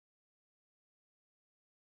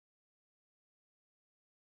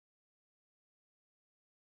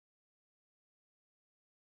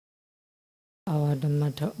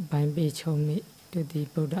Dhamma by Bichomi to the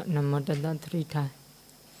Buddha Namo Tassa 3 times.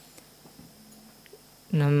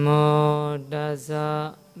 Namo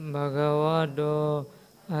Tassa Bhagavato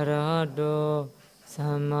Arahato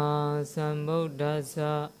Samma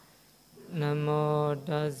Sambuddhassa. Namo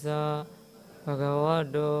Tassa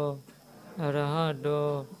Bhagavato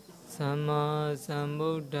Arahato Samma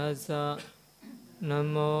Sambuddhassa.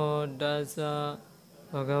 Namo Tassa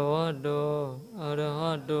Bhagavato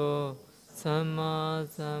Arahato Samma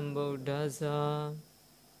Sambuddhassa.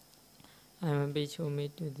 I am Bichomi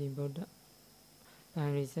to the Buddha. I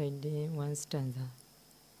am reciting one stanza.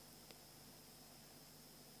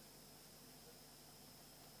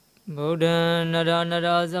 Buddha Nara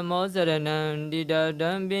Nara Samosaranam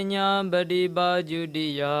Didadam Binya Badiba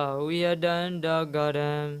Judiya Uyadan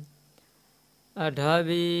Dagaram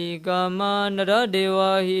Adhavi Kama Nara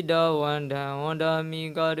Deva Hida Wanda Wanda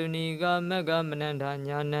Mi Karunika Mega Mananda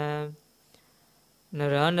Nyanam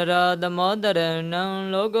Nara Nara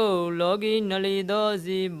Damodaranam Logo Logi Nalido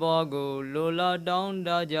Zibago Lola Down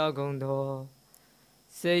Dajagondo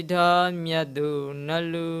Seita Myadu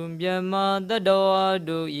Nalu Byama Dadawa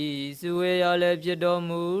Do I Sueya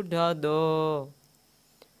Lepjedomu Dado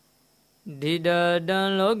Dida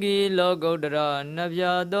Dan Logi Logodara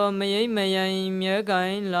Navyado Mayay Mayay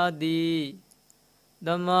Myakain Ladi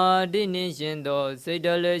Dama Dinishindo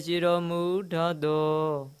Seita Leshiromu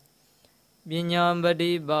Dado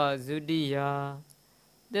Binyambadi Ba Zudiya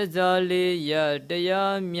Dezali Ya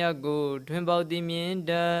Daya Myago Twimbadi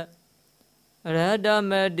Mienda Rada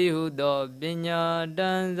Medihudo Binya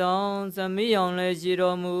Danzon Samiyon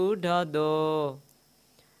Leshiromu Dado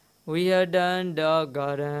We had done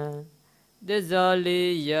Dagaran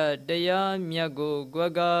Dezali Ya Daya Myago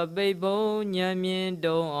Gwaga Bebo Nyamin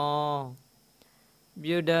Don on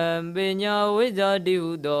Buddha Binya Wiza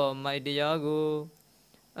Dihudo My Diago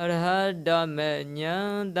Arhada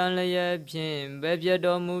Menyan Danlaya Pim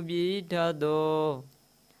Bebyadomu Bitado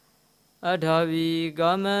Adhavi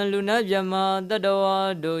Gaman Luna Vyama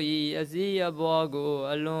Dadawa Doi Asiya Bwago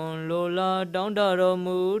Alon Lola Dandaro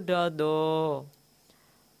Mudado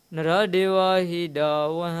Naradeva Hida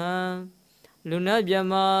Wahan Luna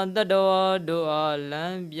Vyama Dadawa Doa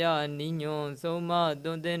Lambya Ninyon Soma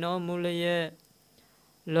Dondeno Mulaye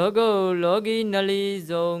Logo Logi Nali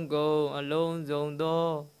Zongo Alon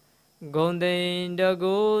Zondo Gondin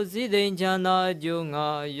Dago Zidin Chana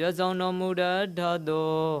Junga Yazono Muda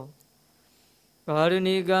Dado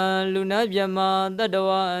Karuniga Luna Vyama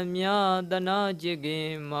Dadawa Amya Dana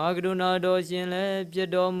Jigim Magruna Doshin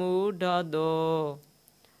Lepjedomu Dado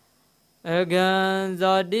Agan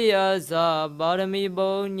Zadia Sa Barami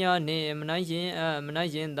Bonyani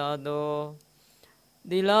Manashin Dado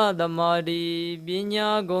Dila Damadi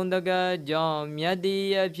Binya Gondaga Jam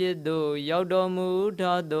Yadi Apyedo Yaudomu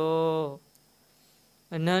Dado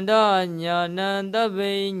Ananda Nyananda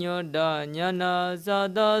Vinyoda Nyana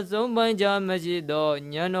Sada Zombanja Majido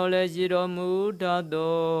Nyanole Shiromu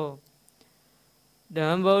Dado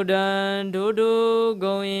Dambodan Dudu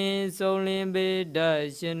Going Solim Beda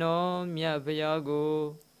Shino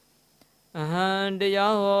Myapayago Ahan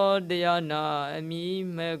Deyaho Deyana Ami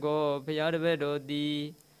Mego Payadabedo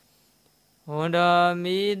Di Honda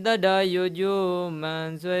Mi Dada Yojo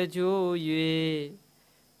Man Swechu Yue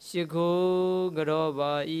Shiko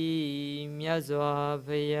Garoba I Myazwa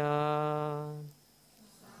Paya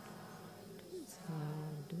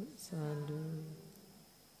Sadhu Sadhu.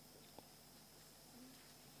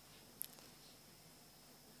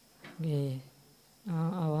 Okay.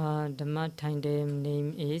 Our Dhamma time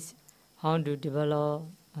name is How to Develop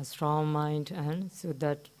a Strong Mind and so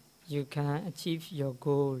that you can achieve your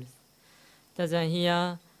goals. That's why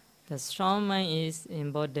here the strong mind is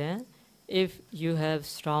important. If you have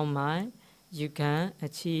strong mind, you can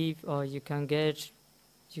achieve or you can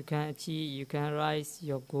rise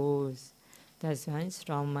your goals. That's why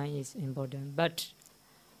strong mind is important. But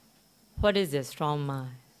what is a strong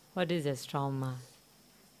mind? What is a strong mind?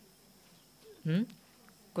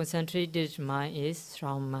 Concentrated mind is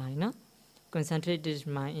strong mind, no? Concentrated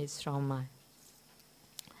mind is strong mind.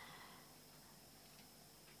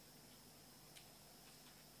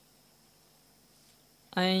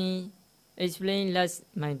 I explained last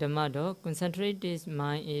my Dhamma, concentrated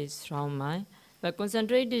mind is strong mind. But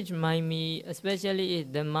concentrated mind means especially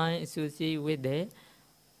if the mind associated with the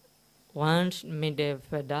one mental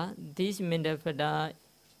fetter. This mental fetter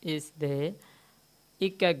is the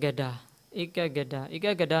Ikagada.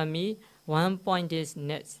 Ikagada means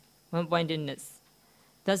one-pointedness.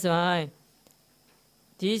 That's why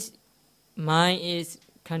this mind is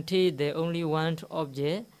contain the only one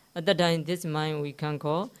object. At that time, this mind we can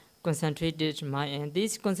call concentrated mind, and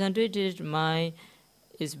this concentrated mind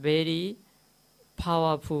is very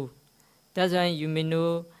powerful. That's why you may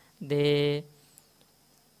know the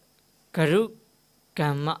Karu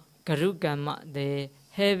Gamma, the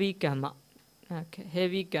heavy Gamma. Okay,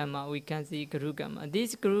 heavy Gamma, we can see Karu Gamma.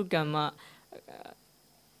 These Karu Gamma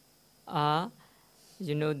are,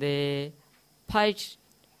 the Pait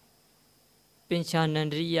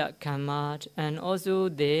Pinchanandriya Gamma, and also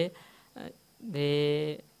the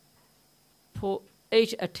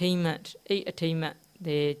eight attainment,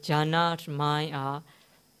 the Janat mind are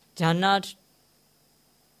Janat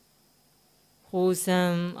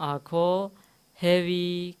wholesome are called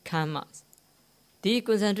heavy karmas. The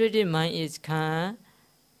concentrated mind can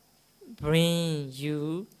bring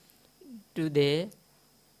you to the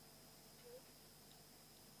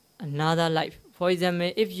another life. For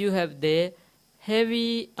example, if you have the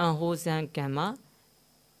heavy unwholesome karma,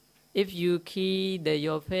 if you kill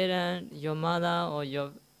your parent, your mother or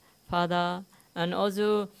your father, and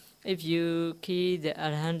also if you kill the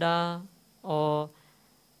Arhanta, or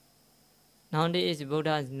nowadays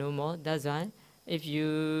Buddha is no more, that's why if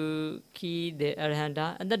you kill the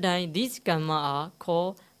Arhanta, at the time these karma are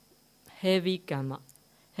called heavy karma.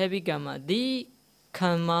 Heavy karma. The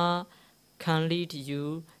karma can lead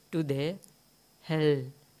you to the hell,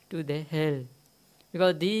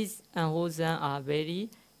 because these unwholesome are very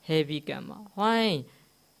heavy karma. Why?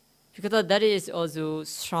 Because that is also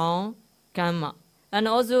strong karma. And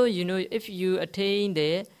also, if you attain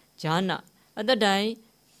the jhana, at the time,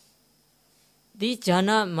 these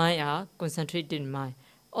jhana mind are concentrated mind.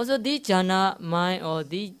 Also, the jhana mind or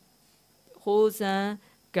the wholesome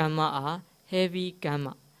karma are heavy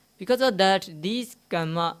karma. Because of that, these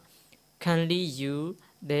karma can lead you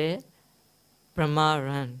the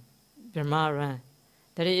Brahmaran.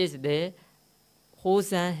 That is the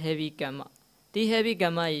wholesome heavy karma. The heavy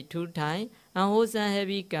karma is two times, and wholesome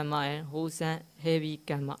heavy karma and wholesome heavy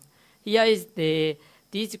karma. Here is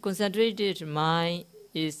this concentrated mind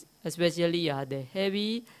is especially the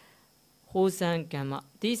heavy wholesome karma.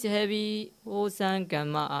 This heavy wholesome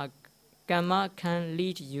karma can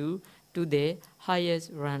lead you to the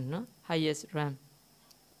highest rank,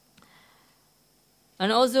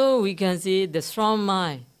 And also we can see the strong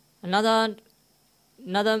mind.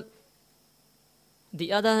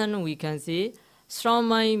 The other hand, we can see strong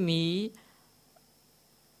mind means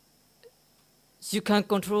you can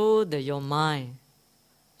control your mind.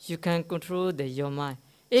 You can control your mind.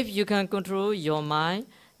 If you can control your mind,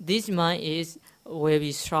 this mind is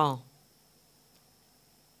very strong.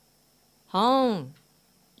 How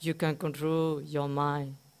you can control your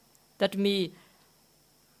mind? That means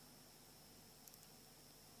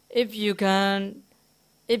if you can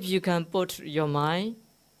put your mind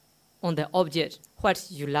on the object, what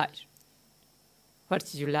you like.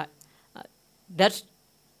 That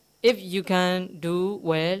if you can do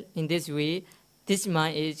well in this way, this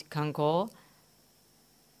mind can call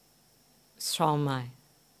strong mind.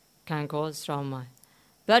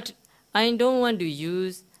 But I don't want to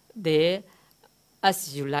use the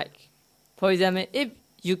as you like. For example, if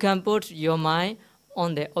you can put your mind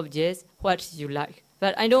on the object, what you like.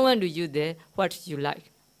 But I don't want to use the what you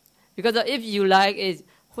like. Because if you like is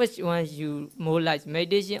which one you more like,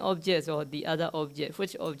 meditation objects or the other object,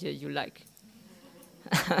 which object you like.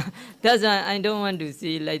 That's why I don't want to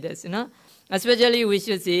say like this, Especially we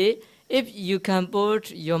should say, if you can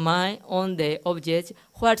put your mind on the object,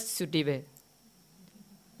 what's suitable?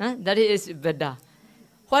 That is better.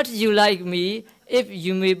 What you like me, if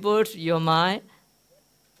you may put your mind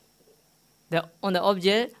on the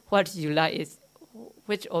object, what you like is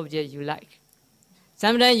which object you like.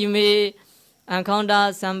 Sometimes you may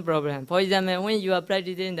encounter some problem. For example, when you are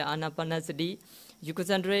practicing the anapanasati, you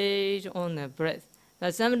concentrate on the breath.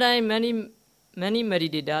 But sometimes many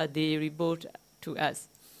meditators, they report to us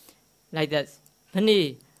like that.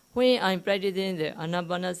 When I'm practicing the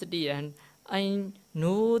anapanasati and I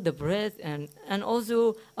know the breath and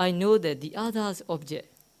also I know that the other's object,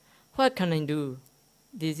 what can I do?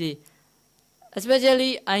 They say,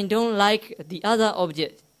 especially I don't like the other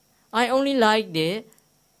object. I only like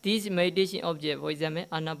this meditation object, for example,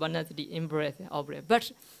 anapanasati, in-breath, out-breath.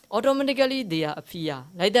 But automatically they are appear.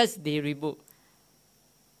 Like that they report.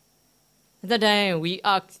 At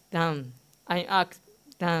that time I asked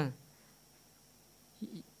them,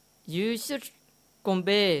 you should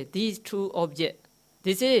compare these two objects.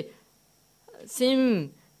 They say,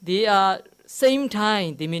 they are same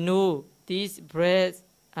time, they may know this breath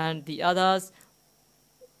and the others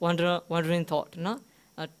wandering thought.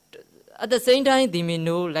 At the same time, they may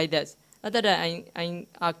know like that. At that time, I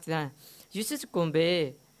asked them, you should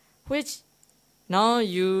compare which Now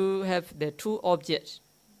you have the two objects.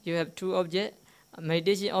 You have two objects,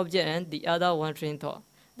 meditation object and the other wandering thought.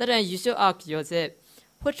 Then you should ask yourself,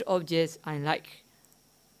 which objects I like?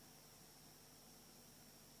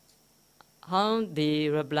 How they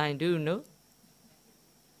reply, do you know?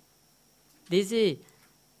 They say,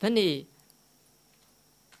 Penny,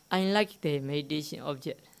 I like the meditation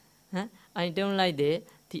object. Huh? I don't like the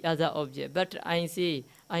other object. But I say,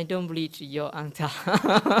 I don't believe your answer.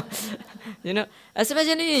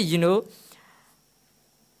 Especially,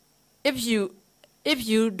 if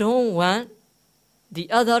you don't want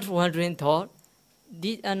the other wandering thought,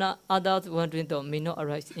 this other wandering thought may not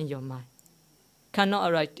arise in your mind. Cannot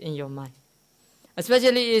arise in your mind.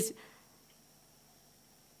 Especially is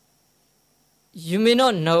you may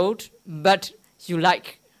not know it, but you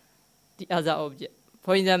like the other object.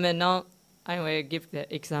 For example, now I will give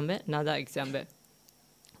the example, another example.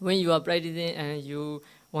 When you are practicing and you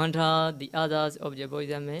wonder the other object, for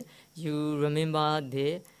example, you remember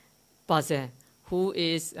the person who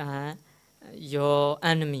is your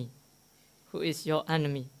enemy. Who is your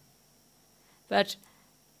enemy? But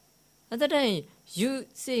at that time, you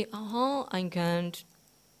say, how I can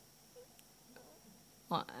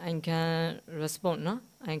respond, no?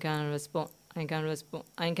 I can respond. I can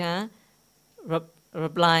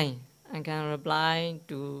reply. I can reply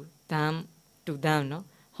to them, no?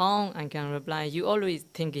 How I can reply? You always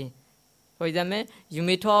thinking. For example, you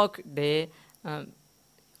may talk the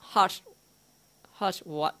harsh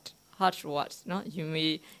words, no? You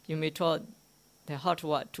may talk the hard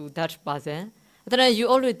word to that person. Then you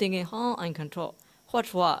always thinking, how I can talk,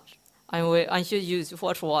 what word I should use,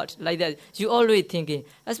 what word, like that. You always thinking,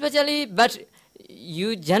 especially, but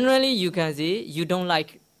you generally you can say you don't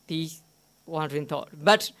like these wandering thought,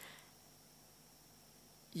 but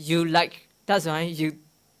you like. That's why you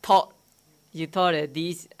thought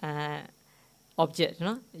these object,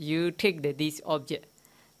 no? You take these object.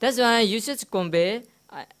 That's why you should compare.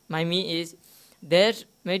 My mean is that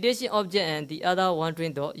meditation object and the other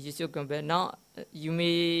wandering thought. You should compare. Now you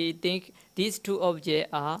may think these two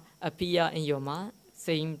objects appear in your mind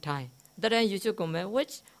same time. Then you should compare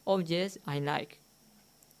which objects I like.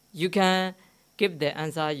 You can give the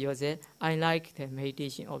answer yourself. I like the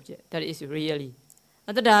meditation object. That is really.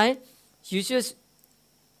 At the time, you should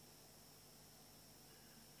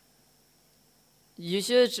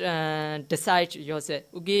decide yourself.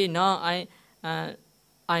 Okay, now I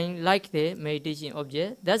like the meditation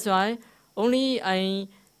object. That's why only I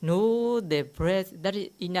know the breath. That is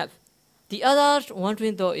enough. The other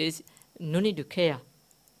wandering thought is no need to care.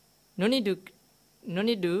 No need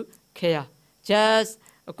to care. Just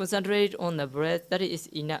concentrate on the breath. That is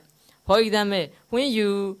enough. For example, when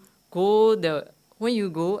you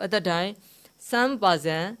go at that time, some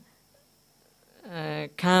person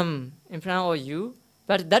come in front of you,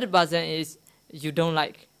 but that person is you don't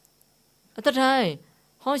like. At that time,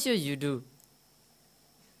 how should you do?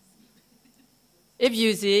 If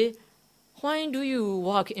you say, why do you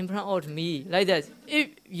walk in front of me like that? If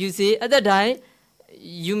you say at that time,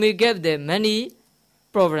 you may get the many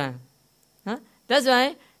problems. Huh? That's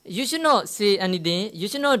why you should not say anything, you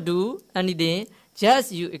should not do anything,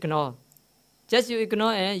 just you ignore. Just you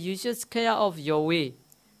ignore and you should take care of your way.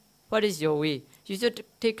 What is your way? You should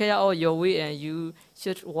take care of your way and you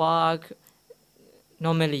should walk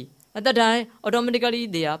normally. At that time, automatically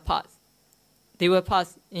they are passed. They will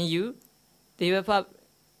pass in you. They will pass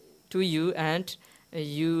to you and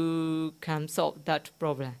you can solve that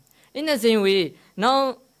problem. In the same way,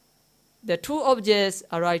 now the two objects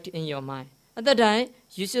are right in your mind. At that time,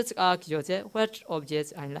 you should ask yourself what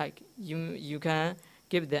objects I like. You can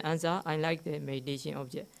give the answer, I like the meditation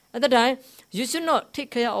object. At that time, you should not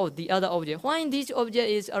take care of the other object. Why this object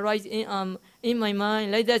is arising in my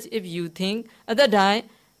mind? Like that, if you think at that time,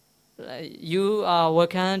 you are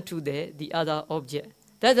working to the other object.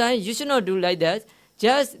 That's why you should not do like that.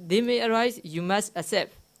 Just they may arise, you must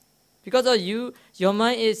accept. Because of your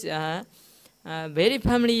mind is very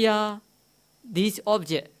familiar this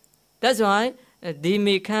object. That's why they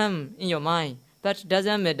may come in your mind. But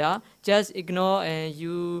doesn't matter. Just ignore and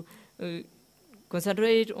you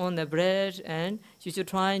concentrate on the breath and you should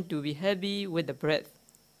try to be happy with the breath.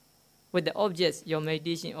 With the objects, your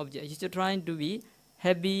meditation object. You should try to be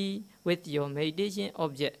happy with your meditation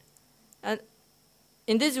object. And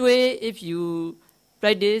in this way, if you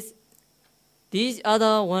practice, these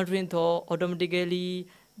other wandering thoughts automatically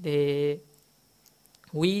the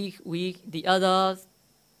other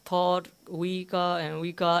thought weaker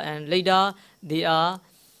and later they are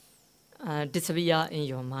disappear in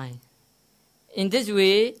your mind. In this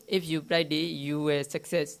way, if you practice, you will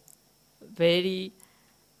success very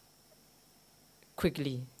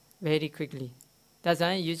quickly, very quickly. That's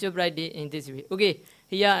why you should practice in this way. Okay,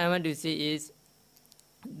 here I want to say is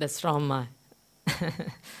the strong mind.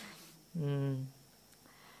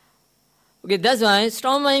 Okay, that's why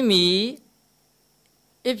strong mind means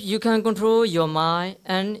if you can control your mind,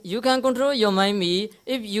 and you can control your mind means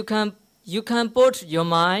if you can put your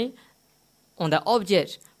mind on the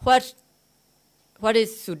object. What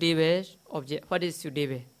is suitable object? What is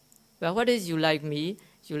suitable? But what is you like me?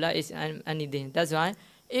 You like is anything. That's why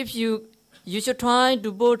if you should try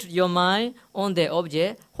to put your mind on the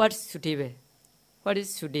object. What's suitable? What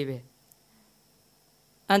is suitable?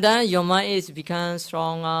 And then your mind is become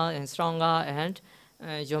stronger and stronger, and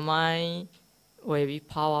your mind will be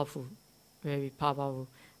powerful, very powerful.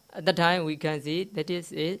 At that time we can see that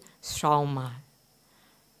is a strong mind.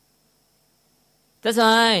 That's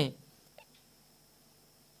why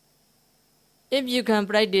if you can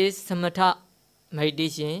practice samatha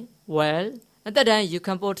meditation well, at that time you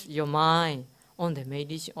can put your mind on the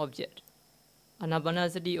meditation object.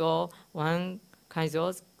 Anapanasati or one kind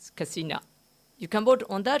of kasina. You can put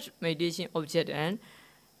on that meditation object,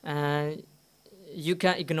 and you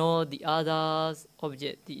can ignore the others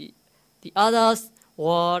object, the others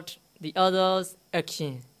word, the others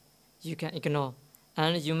action. You can ignore,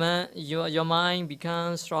 and your mind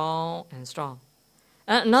becomes strong and strong.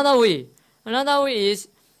 And another way is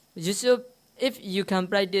you should, if you can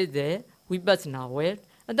practice the vipassana well,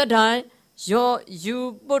 at that time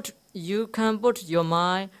you can put your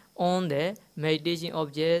mind on the meditation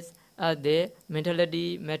objects, the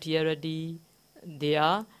mentality, materiality. They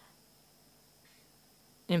are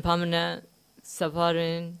impermanent,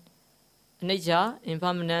 suffering, nature,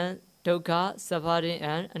 impermanent, dukkha, suffering,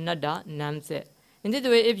 and anatta, namset. In this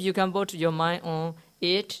way, if you can put your mind on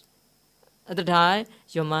it, at the time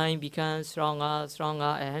your mind becomes stronger,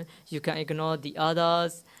 and you can ignore the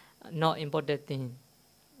others not important thing,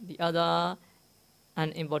 the other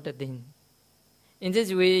unimportant thing. In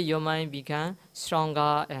this way, your mind becomes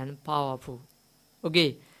stronger and powerful.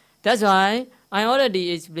 Okay, that's why I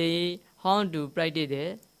already explained how to practice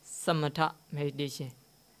the samatha meditation.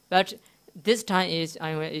 But this time is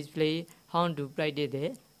I will explain how to practice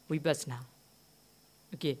the vipassana.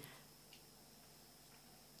 Okay.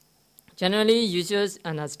 Generally, you should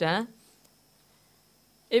understand,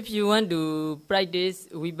 if you want to practice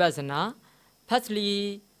vipassana,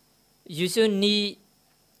 firstly, you should need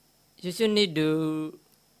to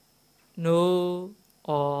know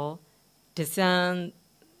or discern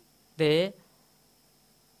the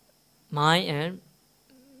mind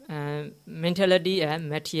and mentality and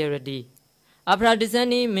materiality. After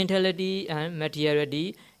discerning mentality and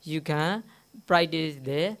materiality, you can practice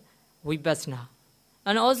the vipassana.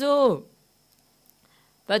 And also,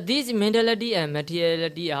 but these mentality and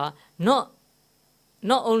materiality are not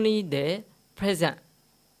only the present.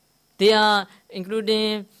 They are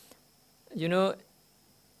including, atita,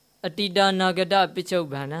 nagata,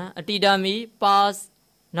 pichobhana. Atita means past,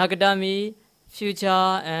 nagata means future,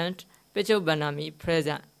 and pichobhana means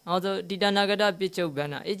present. Also, atita, nagata,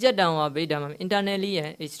 pichobhana. Ijjadamva, vedamva, internally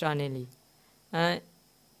and externally.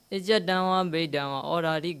 Ijjadamva, vedamva,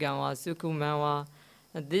 orarigamva, sukhumanva.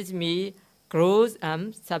 This means gross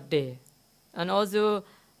and subtle. And also,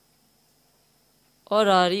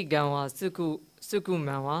 orarigamva,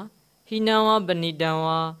 sukhumanva, hinamva,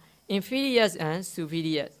 banidamva, inferiors and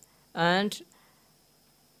superiors. And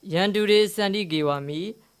yandure sandigewa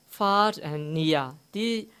means far and near.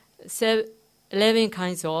 These 11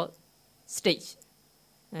 kinds of states.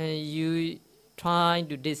 You try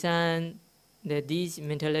to discern these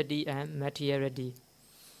mentality and materiality.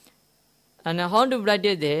 And how to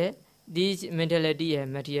practice these mentality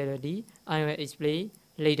and materiality, I will explain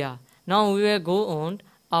later. Now we will go on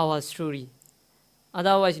our story.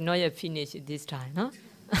 Otherwise, not yet finished this time. No?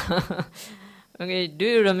 Okay, do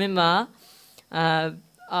you remember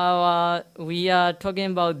we are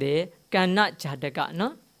talking about the Kanna Jataka,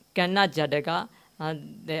 no? Kanna Jataka.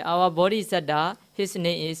 Our bodhisattva, his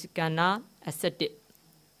name is Kanna Ascetic.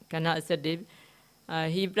 Kanna Ascetic.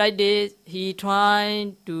 He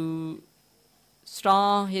trying to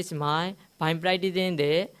strong his mind by practicing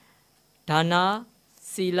the dana,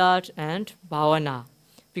 sila, and bhavana.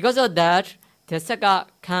 Because of that, the Saka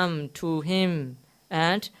come to him,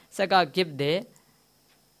 and Saka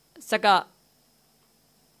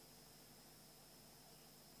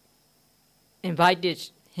invited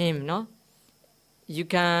him. No, you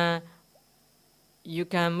can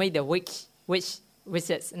make the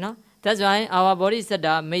wishes. No, that's why our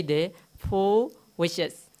bodhisattva made the 4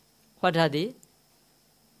 wishes. What are they?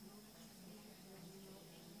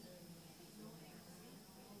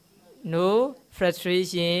 No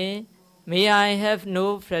frustration, May I have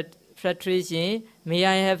no frustration. May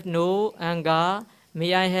I have no anger.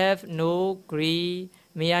 May I have no greed.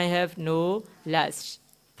 May I have no lust.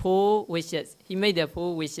 4 wishes. He made the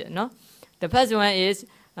 4 wishes. No? The first one is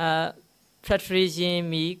frustration,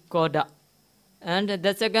 me, koda. And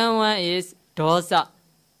the second one is dosa.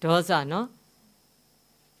 Dosa, no?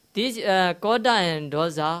 This koda and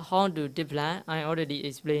dosa, how to different? I already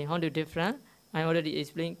explained. How to different? I already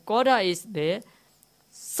explained. Koda is the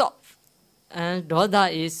soft and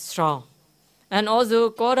dosa is strong. And also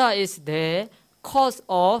koda is the cause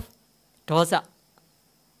of dosa.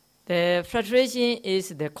 The frustration is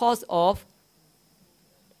the cause of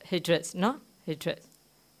hatred, no? Hatred.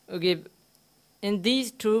 Okay. In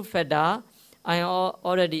these 2 factors, I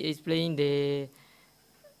already explained the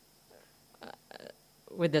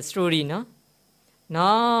with the story, no?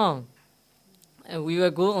 Now we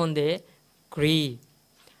will go on the greed.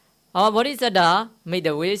 Our Bodhisattva made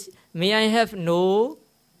the wish, may I have no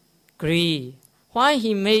greed. Why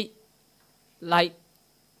he made like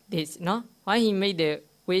this, no? Why he made the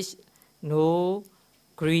wish no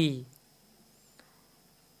greed?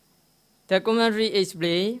 The commentary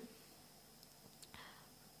explains,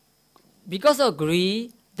 because of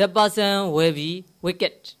greed, the person will be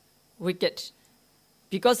wicked. Wicked.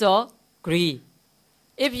 Because of greed.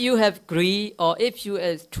 If you have greed or if you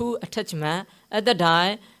have true attachment, at the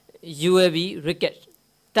time you will be wicked.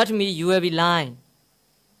 That means you will be lying.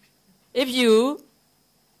 If you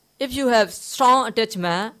have strong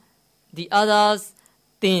attachment, the others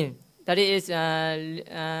thing, that is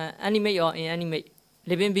animate or inanimate,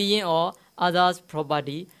 living being or others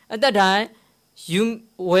property, at that time you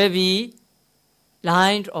will be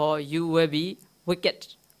lying or you will be wicked.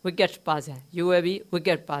 Wicked person. You will be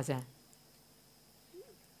wicked person.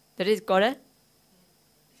 That is correct?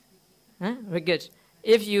 Huh? Wicked.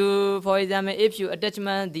 If you, for example, if you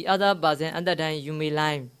attachment the other person, at that time you may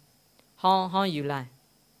lie. How you lie?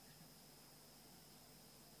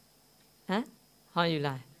 Huh? How you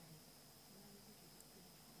lie?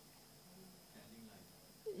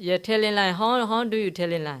 Yeah, telling lie. How do you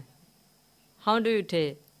tell in lie? How do you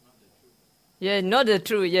tell? Yeah, not the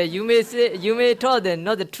truth. Yeah, you may say, you may tell them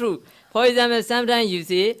not the truth. For example, sometimes you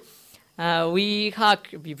say, we hug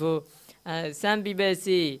people. Some people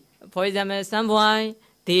say, for example, someone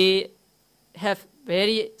they have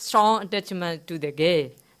very strong attachment to the girl.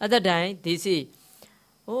 At that time, they say,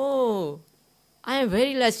 "Oh, I am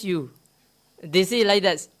very less you." They say like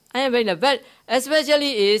that. I am very less. But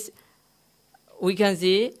especially is, we can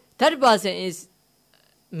say that person is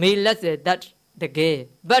may less that the girl.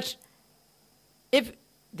 But if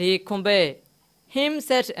they compare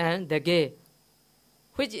himself and the girl,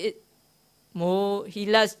 which is more he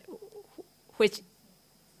loves, which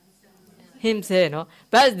himself, no?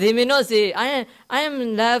 But they may not say, I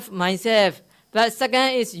am love myself, but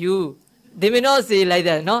second is you. They may not say like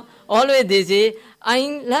that, no? Always they say,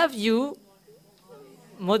 I love you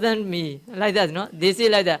more than me, like that, no? They say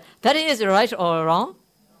like that. That is right or wrong?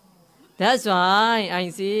 That's why I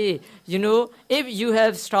say, you know, if you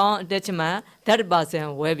have strong attachment, that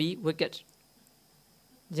person will be wicked.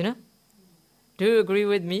 You know? Do you agree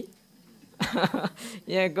with me?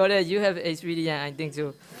 Yeah, got it. You have experience, I think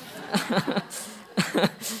so.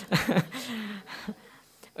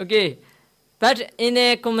 Okay. But in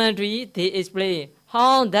a commentary, they explain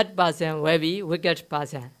how that person will be wicked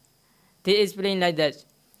person. They explain like that.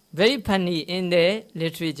 Very funny in the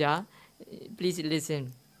literature. Please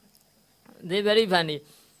listen. They're very funny.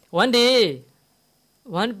 One day,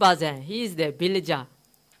 one person, he is the villager.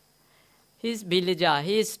 He's villager,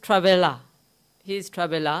 he is traveler. He is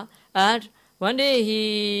traveler. And one day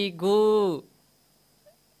he go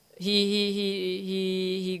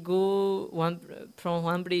from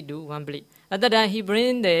one place to one place. At that time he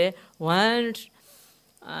bring the one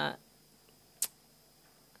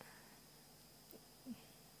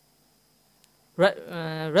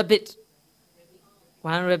rabbit.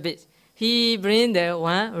 One rabbit. He bring the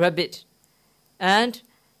one rabbit, and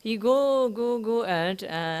he go and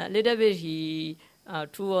little bit he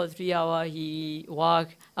 2 or 3 hours he walk.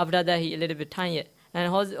 After that he a little bit tired,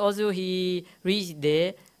 and also he reached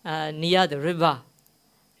there near the river.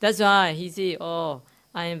 That's why he say, "Oh,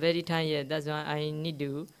 I am very tired. That's why I need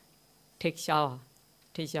to take shower."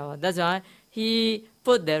 That's why he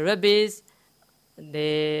put the rabbits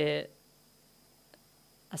the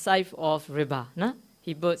side of river. No?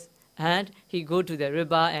 He puts. And he go to the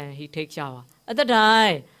river and he take shower. At the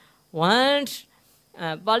time, once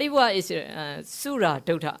Pali word is Sura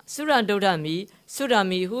Dota. Sura Dota means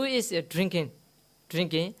who is drinking.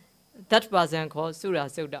 That person called Sura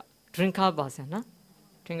Soda. Drinker person, no?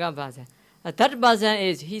 Drinker person. That person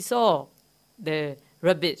is he saw the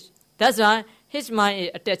rabbit. That's why his mind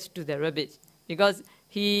is attached to the rabbit, because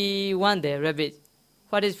he want the rabbit.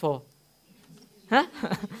 What is for? Huh?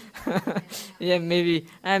 Yeah, maybe.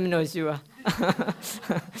 I'm not sure.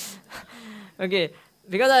 Okay,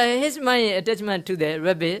 because his mind attachment to the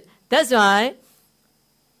rabbit, that's why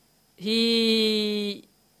he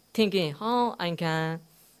thinking how I can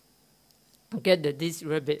get this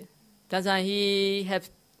rabbit. That's why he have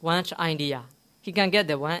one idea. He can get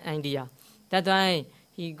the one idea. That's why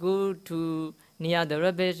he go to near the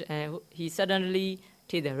rabbit and he suddenly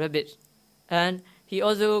take the rabbit. And he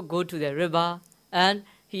also go to the river and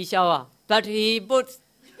he shower. But he put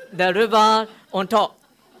the river on top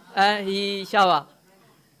and he shower.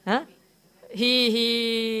 Huh?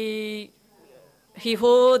 He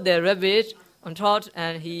hold the rabbit on top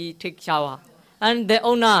and he take shower. And the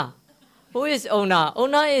owner, who is owner?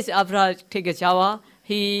 Owner is after take a shower,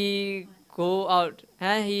 he go out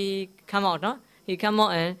and he come out. No? He come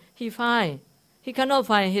out and he find. He cannot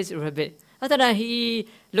find his rabbit. After that he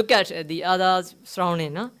look at the other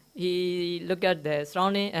surrounding. No? He look at the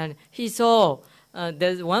surrounding and he saw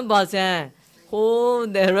there's one person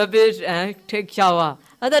hold the rabbit and take shower.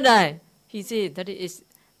 After that he say that is,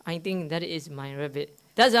 I think that is my rabbit.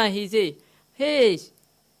 That's why he say, hey,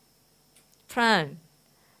 friend,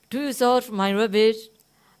 do you saw my rabbit?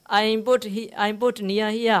 I put near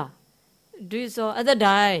here. Do you saw? At that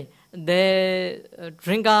time, the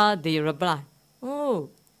drinker, they reply, oh,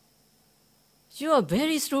 you are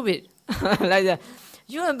very stupid. Like that.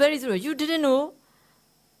 You are very stupid. You didn't know?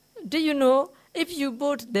 Did you know? If you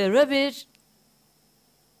put the rabbit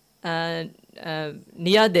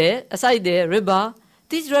near there, aside the river,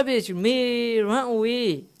 this rabbit may run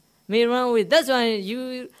away. That's why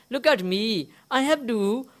you look at me. I have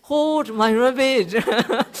to hold my rabbit.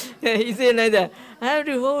 He said like that. I have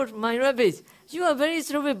to hold my rabbit. You are very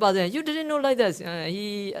stupid person. You didn't know like that.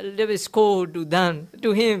 He a little bit scold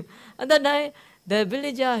to him. At that time, the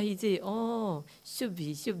villager, he say, oh, should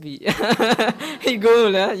be. He go,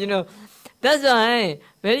 you know. That's why,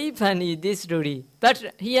 very funny this story.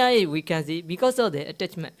 But here we can see, because of the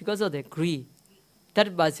attachment, because of the greed,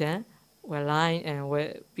 that person will lie and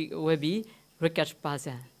will be wicked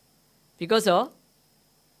person. Because of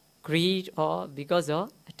greed or because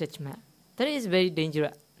of attachment. That is very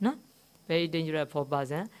dangerous, no? Very dangerous for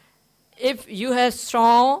person. If you have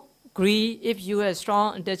strong greed, if you have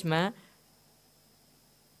strong attachment,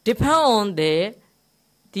 depend on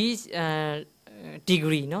this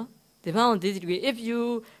degree, no? Depend on this degree. If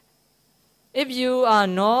you are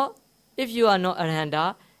not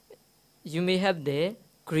arahanta, you may have the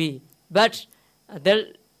greed, but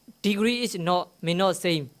the degree may not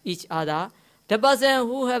same each other. The person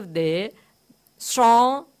who have the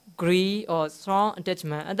strong greed or strong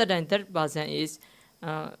attachment, at that time that person is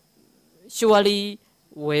surely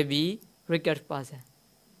will be wicked person.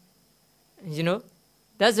 You know,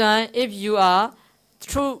 that's why if you are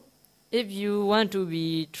true, if you want to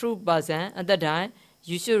be true person, at that time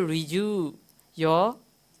you should reduce your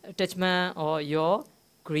attachment or your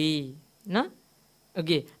greed. No?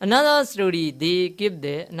 Okay, another story, they give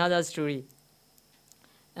another story.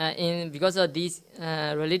 Because of this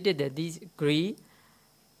related to this greed.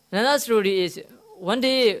 Another story is one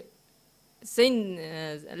day saying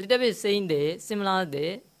a little bit saying the similar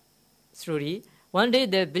the story. One day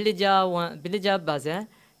the villager person,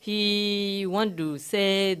 he want to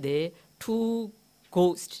say the two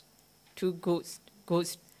ghosts,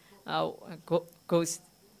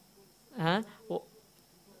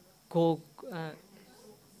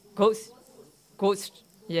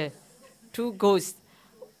 yeah, two ghosts.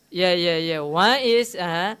 Yeah. One is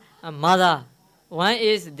a mother, one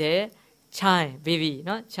is the child, baby,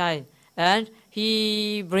 not child, and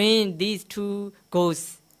he bring these two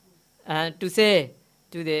ghosts to say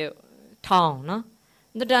to the town. No,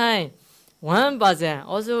 the time one person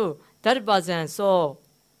also that person saw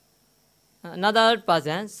another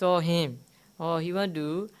person saw him, or he want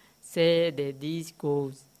to say that these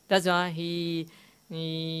ghosts. That's why he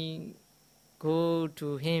go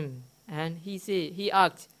to him and he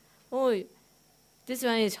asked, oh, this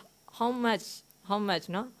one is how much,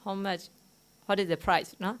 no? How much, what is the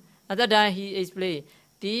price, no? At that time he explained,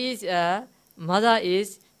 this mother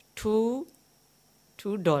is $2,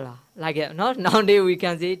 like that, no? Nowadays we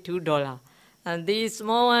can say $2. And this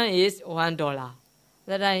small one is $1.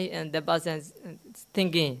 That time and the person is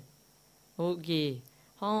thinking, okay,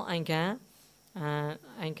 how I can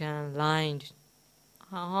lie,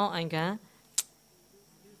 how I can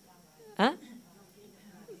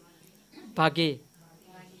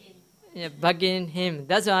bargain him.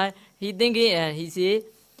 That's why he thinking and he say,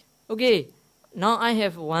 okay, now I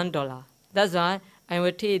have $1. That's why I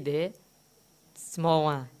will take the small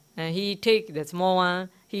one. And he take the small one,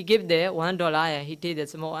 he give the $1 and he take the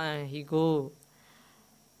small one and he go.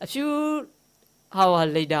 A few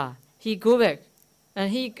hours later, he go back and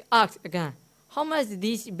he ask again, how much is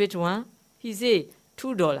this big one? He say,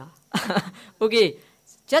 $2. Okay,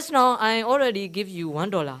 just now I already give you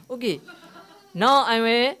 $1. Okay, now I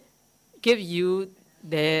will give you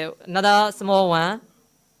the another small one,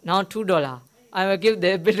 now $2. I will give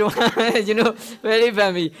the big one, you know, very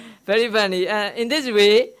funny, very funny. In this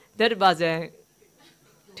way, that person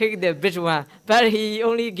take the big one, but he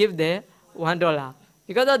only give the $1.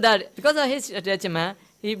 Because of that, because of his attachment,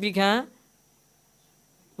 he become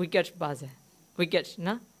wicked person. Wicked,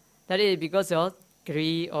 no? That is because of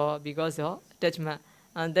greed or because of attachment.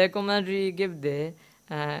 And the commentary give the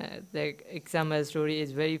example story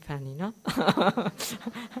is very funny, no?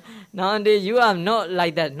 Nowadays you are not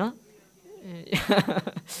like that, no?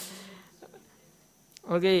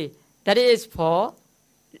 Okay, that is for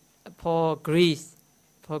Greece,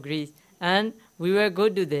 and we will go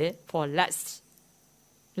to the for lust.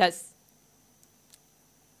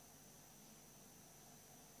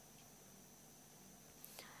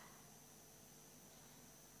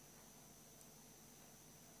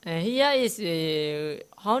 Here is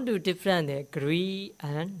how to different the greed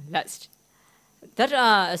and lust. That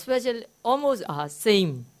are especially almost are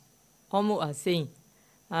same.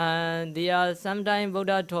 And they are sometimes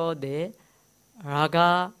Buddha taught the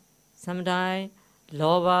raga, sometimes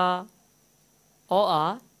lobha, all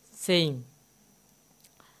are same.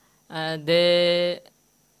 The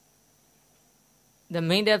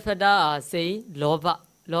main defender are say lobha.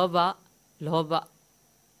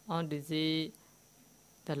 How to say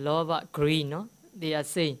the lobha, greed, no? They are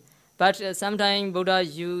same. But sometimes Buddha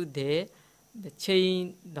use the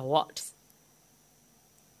change the words.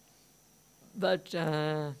 But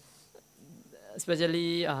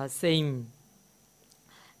especially same.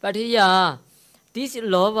 But here, this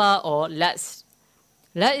lobha or lust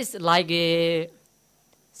is like a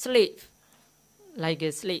slave,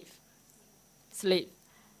 slave.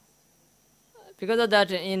 Because of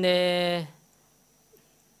that, in the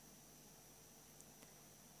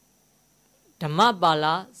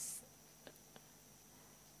Dhammabala,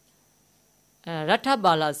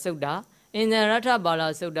 Rathabala Sutta, in the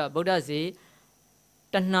Rathabala Sutta, Buddha says,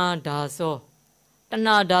 Tanha daso.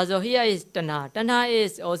 Tanha daso, here is Tanha. Tanha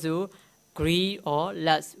is also greed or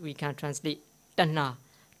lust, we can translate. Tanha.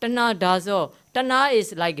 Tanha daso. Tanha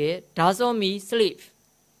is like a, daso means slave.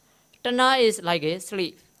 Tanha is like a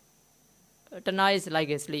slave. Tanha is like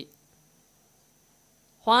a slave.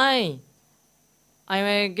 Why? I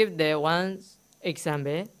will give the one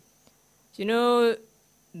example. You know,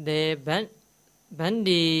 the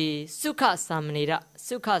Bandi Sukha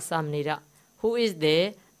Samnira, who is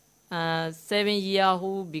the 7 year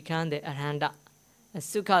who became the Arhanda,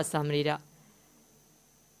 Sukha Samnira.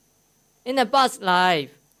 In the past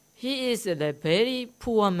life, he is a very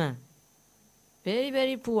poor man,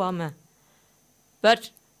 very poor man.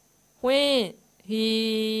 But when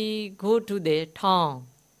he go to the town,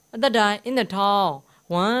 at that time in the town,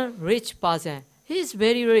 one rich person, he is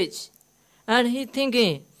very rich, and he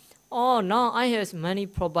thinking, oh, now I have many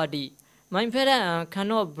property. My parents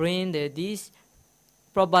cannot bring this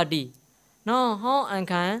property. Now how I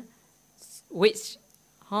can waste?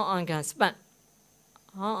 How I can spend?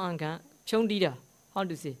 How I can how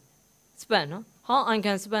to say? Spend, no? How I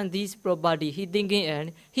can spend this property? He thinking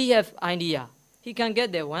and he have idea. He can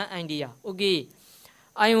get the one idea. Okay,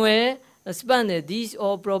 I will spend this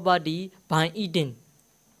all property by eating.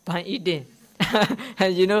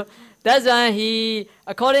 And you know, that's why he,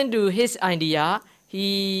 according to his idea,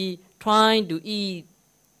 he trying to eat.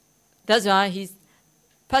 That's why he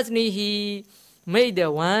made the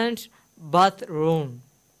one bathroom.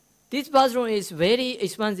 This bathroom is very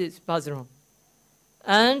expensive bathroom.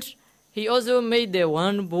 And he also made the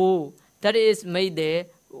one bowl that is made there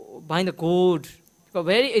by the gold,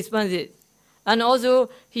 very expensive. And also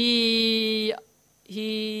he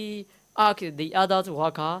asked the other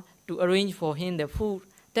worker to arrange for him the food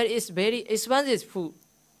that is very expensive food.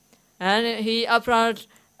 And he, after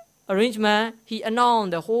arrangement, he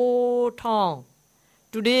announced the whole town,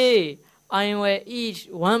 today I will eat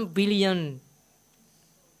 1 billion.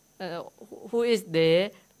 Who is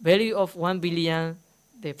the value of 1 billion?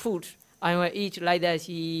 The food I will eat, like that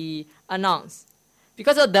he announced.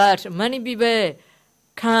 Because of that, many people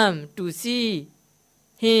come to see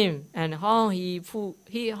him and how he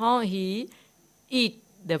eat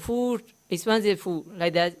the food, expensive food,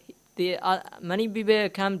 like that. Many people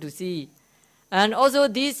come to see, and also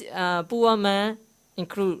this poor man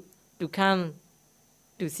include to come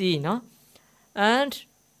to see, no? And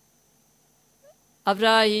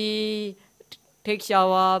after he take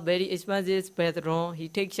shower, very expensive bathroom, he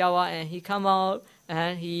take shower and he come out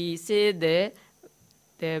and he sit there,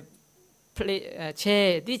 the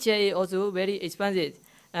chair. This chair is also very expensive,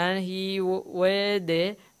 and he wear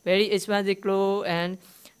the very expensive clothes and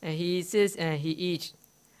he sits and he eats.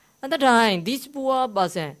 At the time, this poor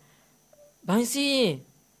person, by seeing,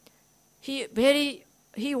 he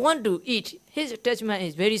want to eat. His attachment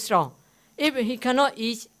is very strong. If he cannot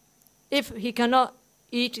eat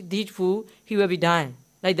this food, he will be dying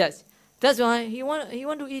like that. That's why he want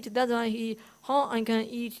to eat. That's why how I can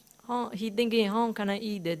eat. He thinking how can I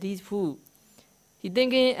eat this food? He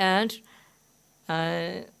thinking and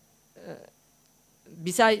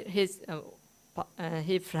beside his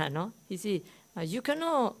friend, no, he see you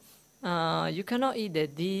cannot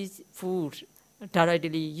eat this food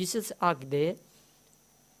directly. You should ask the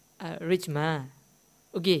rich man.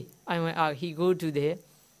 Okay, I will ask. He go to the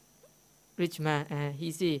rich man and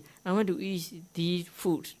he say, I want to eat this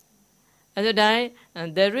food. At the time,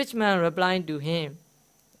 the rich man replied to him,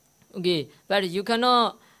 okay, but you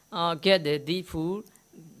cannot get this food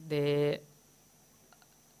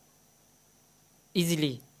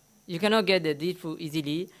easily. You cannot get this food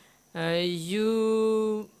easily.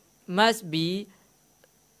 You must be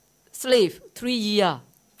slave 3 years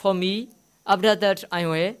for me. After that, I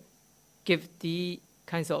will give the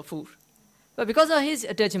kinds of food. But because of his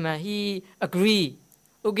attachment, he agreed.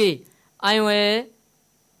 Okay, I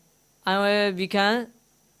will become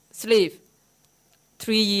slave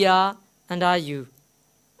 3 years under you,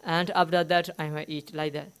 and after that I will eat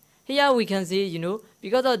like that. Here we can see,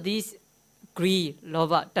 because of this greed,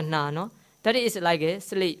 lova, tanha, no, that is like a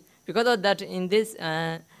slave. Because of that, in this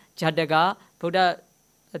Jataka, Buddha,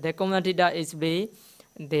 the commentator explain,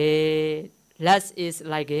 the lust is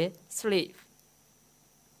like a slave.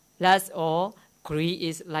 Lust or greed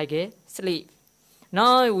is like a slave.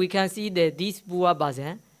 Now we can see that this poor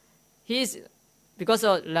person, because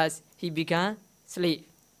of lust, he became slave.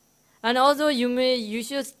 And also you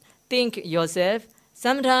should think yourself,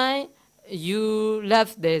 sometimes you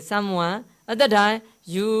left someone, at the time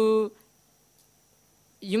you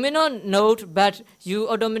may not note, but you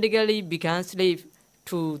automatically become slave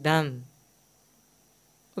to them.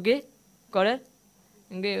 Okay? Got it?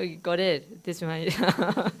 Okay, got it. This one.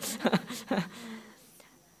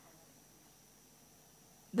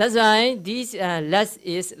 That's why this lust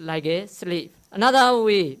is like a slave. Another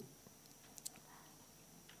way,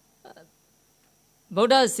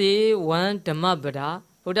 Buddha say one Dhammabada,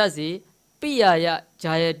 Buddha say, Piyaya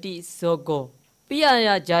Jayati Sogo.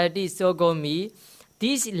 Piyaya Jayati Sogo means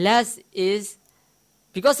this lust is,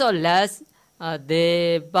 because of lust,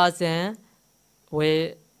 the person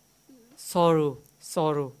will sorrow.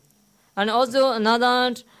 And also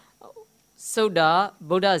another Sutta,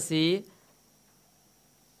 Buddha say,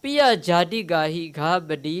 Piya jati gahi gha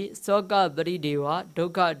badi soka bari deva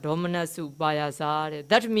dukkha domanasu payasa.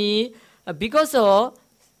 That means because of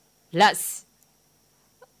lust,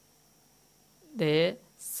 the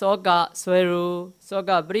soka sorrow,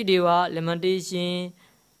 soka bari deva lamentation,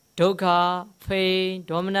 dukkha pain,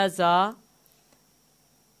 domanasa,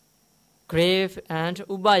 grief and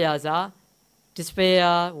upayasa,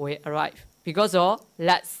 despair will arrive because of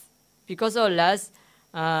lust. Because of lust,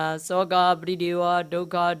 soga, brideva,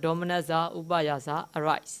 dukkha, domanasa, upayasa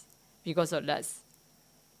arise because of lust.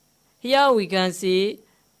 Here we can see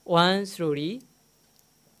one story.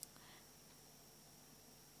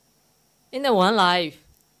 In the one life,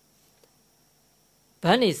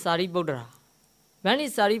 Bani Sariputta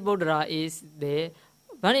is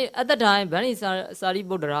at the time Bani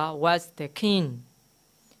Sariputta was the king.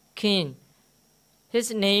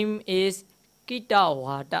 His name is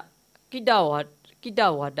Kitawada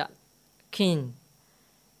king.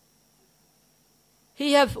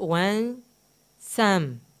 He have one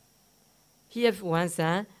son.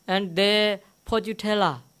 And the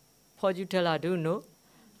Pojutela, do you know?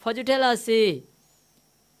 Pojutela say,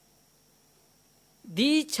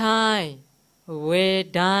 this child will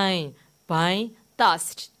die by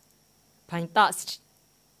thirst.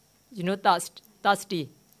 You know thirsty.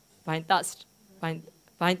 By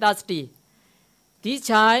thirsty. This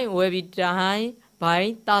child will be dying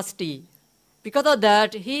by thirsty. Because of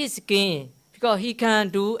that, he is king, because he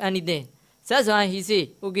can't do anything. That's why he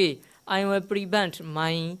say, okay, I will prevent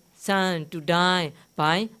my son to die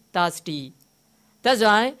by thirsty. That's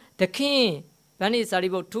why the king, Bani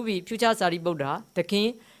Sariputta, to be future Sariputta, the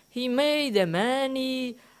king, he made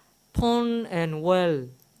many pond and well,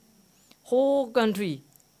 whole country.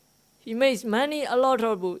 He makes a lot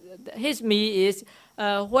of, his me is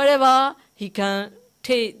wherever he can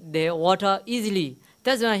take the water easily.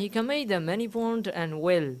 That's why he can make the many pond and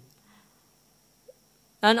well.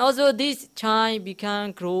 And also this child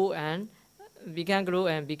began grow and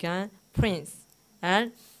become prince.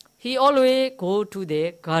 And he always go to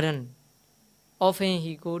the garden. Often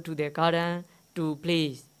he go to the garden to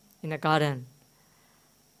play in the garden.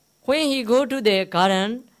 When he go to the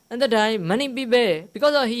garden, at the time many people,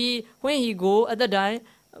 because of when he go at the time,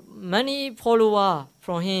 many follower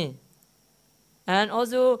from him. And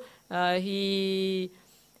also he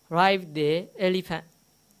ride the elephant.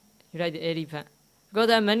 He ride the elephant.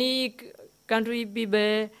 Because many country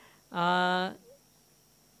people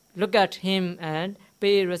look at him and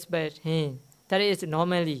pay respect him. That is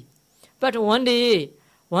normally. But one day,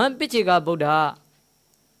 one Pichika Buddha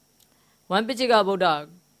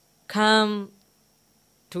come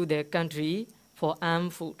to the country for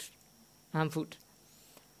armed food.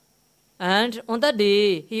 And on that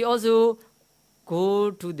day, he also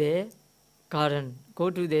go to the garden.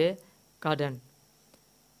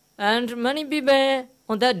 And many people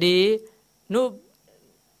on that day,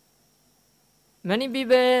 many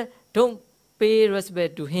people don't pay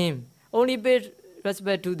respect to him. Only pay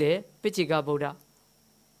respect to the Pichika Buddha.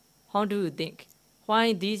 How do you think?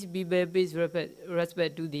 Why these people pay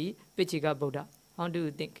respect to the Pichika Buddha? How do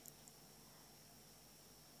you think?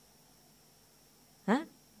 Huh?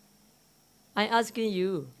 I'm asking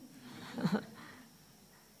you.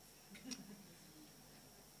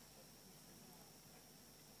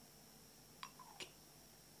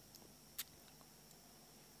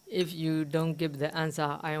 If you don't give the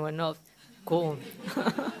answer, I will not go on.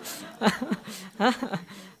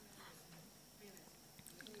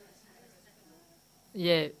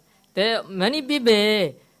 Yeah, there are many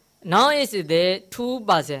people. Now is the two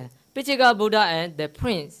persons, Pichika Buddha and the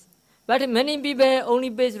prince. But many people only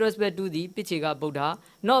pay respect to the Pichika Buddha,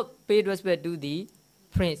 not pay respect to the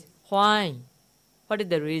prince. Why? What is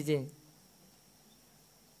the reason?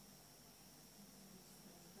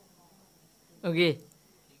 Okay,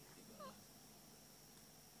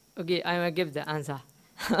 I will give the answer.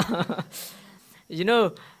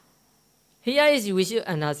 Here is we should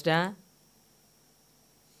understand.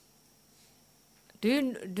 Do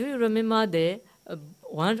you remember the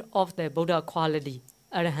one of the Buddha quality,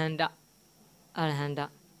 Arahanta? Arahanta.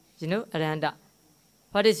 You know Arahanta.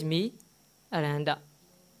 What is me? Arahanta.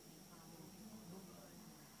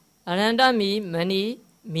 Arahanta means many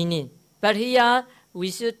meaning. But here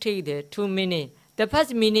we should take the two meaning. The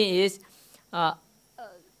first meaning is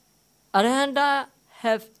Arahanta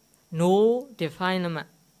have no defilement.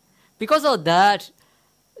 Because of that,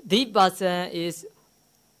 the person is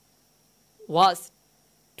was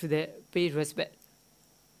to the pay respect.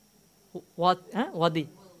 Worthy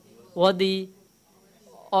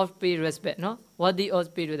of pay respect, no? Worthy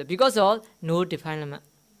of pay respect. Because of no defilement.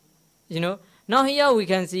 Now here we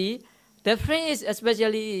can see the prince,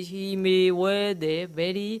 especially he may wear the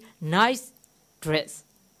very nice dress.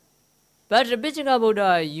 But the Pichika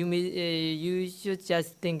Buddha, you should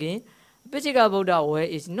just thinking, Pichika Buddha wear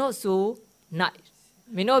is not so nice.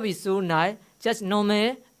 May not be so nice, just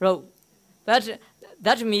normal robe. But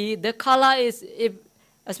that means the color is, if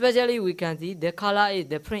especially we can see the color is,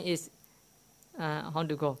 the print is, how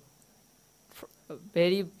to go,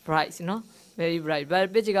 very bright, very bright.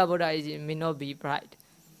 But Pichika Buddha may not be bright.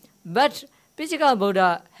 But Pichika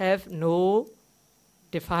Buddha have no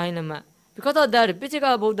defilement. Because of that,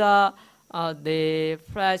 Pichika Buddha, the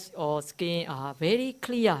flesh or skin are very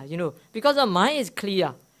clear, because the mind is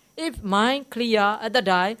clear. If mind clear at the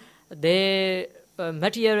time, the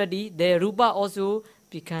materiality, the rupa also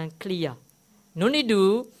become clear. No need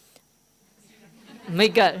to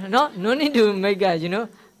make it, no need to make it, no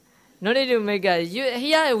need to make it.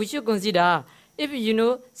 Here we should consider, if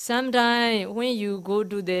sometime when you go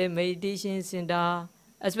to the meditation center,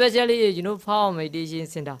 especially power meditation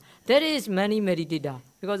center, there is many meditator,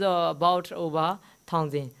 because of about over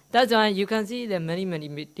 1,000. That's why you can see the many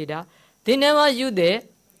meditator. They never use the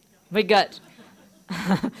make it.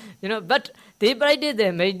 But they practice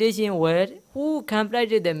the meditation word. Who can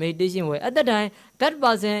practice the meditation word? At that time, that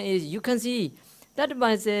person is, you can see, that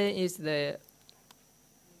person is the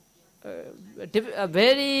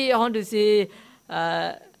very, how to say,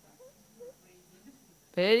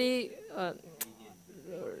 very,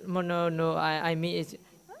 I mean, it's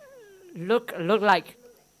look like,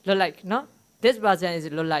 no? This person is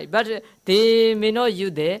look like, but they may not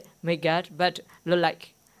use the make it, but look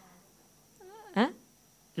like.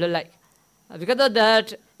 Look like. Because of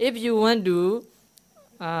that, if you want to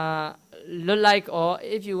look like, or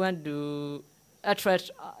if you want to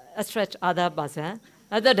attract other person,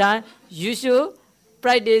 at that time you should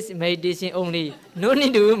practice meditation only. No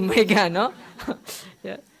need to make a, no?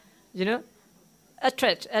 Yeah. You know?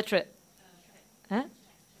 Attract. Huh?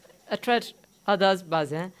 Attract others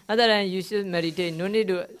person. Other than you should meditate. No need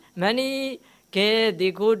to. Many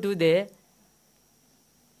they go to the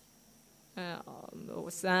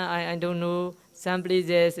I don't know, some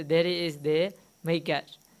places there is the makeup.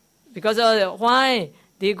 Because of why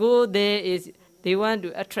they go there is they want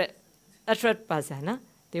to attract person. Huh?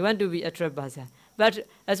 They want to be attract person. But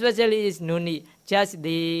especially is no need. Just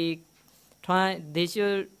they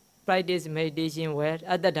should practice meditation where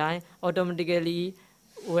at the time automatically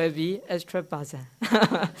will be attract person.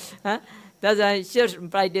 Huh? That's why you should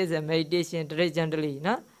practice meditation diligently.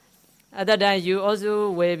 No? At that time, you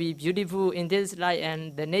also will be beautiful in this life,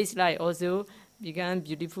 and the next life also become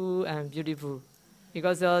beautiful and beautiful,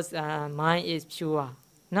 because mind is pure.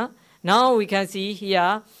 No? Now we can see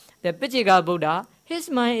here the Pa-Auk Buddha. His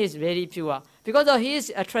mind is very pure because he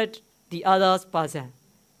attract the other person.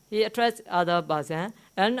 He attracts other person,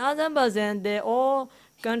 and other person they all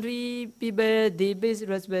country people they pay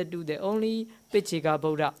respect to the only Pa-Auk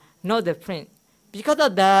Buddha, not the prince. Because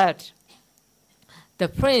of that, the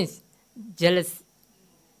prince jealous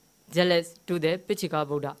to the Pa-Auk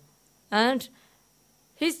Buddha, and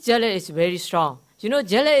his jealous is very strong. You know,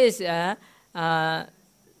 jealous is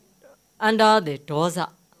under the dosa.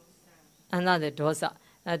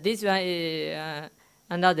 This one is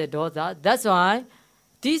under the dosa. That's why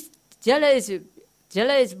this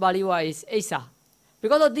jealous Pali word is Asa.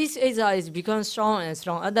 Because of this Asa is become strong and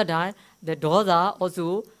strong. At that time, the dosa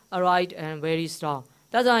also arrived and very strong.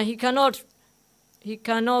 That's why he cannot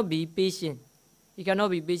be patient. He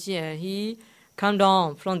cannot be patient, and he come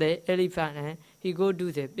down from the elephant and he go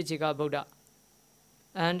to the Pa-Auk Buddha.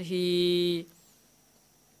 And he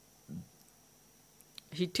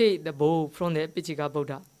take the bow from the Pa-Auk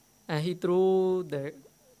Buddha and he throw the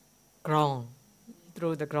ground.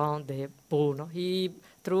 The bow. No? He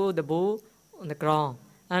throw the bow on the ground.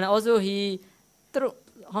 And also he throw,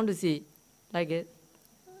 how to say, like it,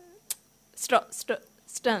 step.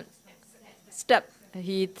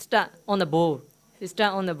 He stand on the bow.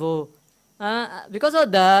 Because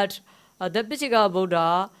of that, the Pa-Auk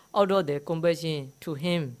Buddha outdoor the compassion to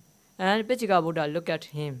him, and Pa-Auk Buddha look at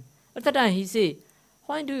him. At that time he say,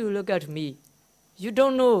 "Why do you look at me? You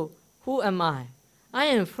don't know who am I? I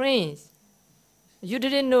am friends. You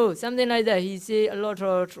didn't know," something like that. He say a lot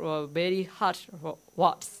of very harsh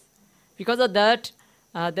words. Because of that,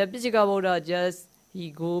 the Pa-Auk Buddha just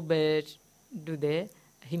he go back to the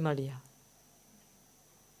Himalaya.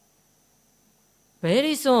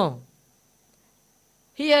 Very soon,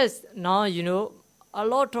 he has now, you know, a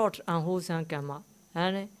lot of unwholesome karma,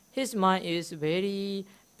 and his mind is very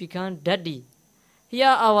become dirty. Here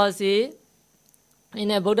I will say,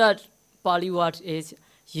 in a Buddha Pali word is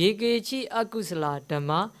Yekechi akusala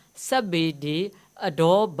dhamma sabbede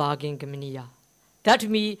ador bargain kamaniya. That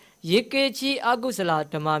means Yekechi akusala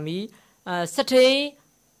dhamma means certain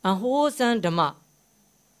unwholesome dhamma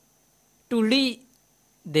to lead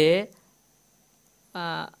the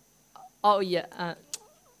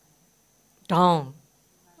down,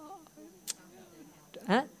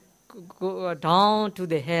 go down to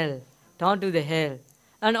the hell,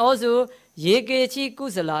 and also Yekechi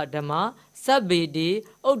kusala dhamma sabbede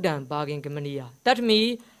odam bargain kamaniya. That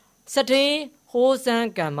means certain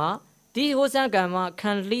wholesome karma. This wholesome karma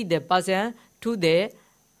can lead the person to the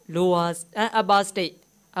lower upper state.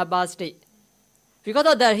 Because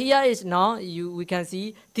of that, here is now we can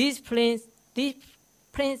see this prince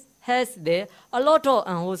has there a lot of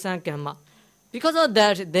unwholesome karma. Because of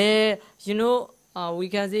that, there, you know, we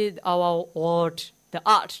can see our art, the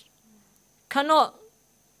art, cannot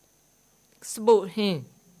support him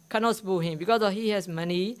because he has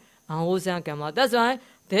many unwholesome karma. That's why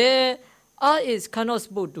the art is cannot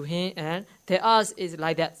support to him, and the art is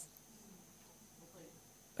like that.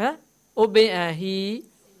 Open, and he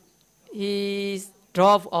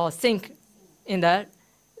drop or sink in that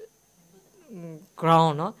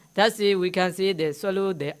ground. No? That's it. We can see they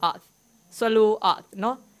swallow the earth.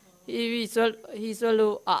 No, he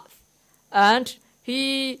swallow earth, and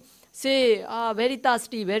he say, very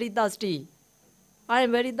thirsty. I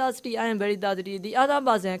am very thirsty. The other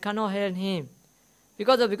person cannot help him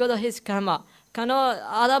because of his karma. Cannot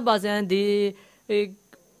other person they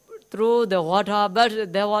throw the water,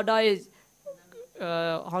 but the water is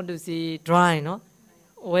how to say dry. No,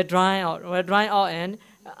 we're drying out, and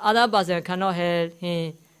other person cannot help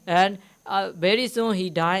him, and very soon he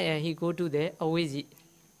die and he go to the Awezi.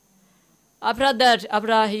 After that,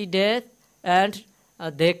 after he death, and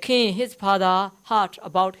the king, his father, heard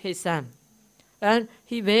about his son, and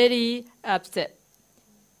he very upset.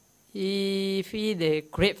 he feel the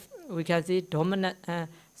grief. We can say dominant.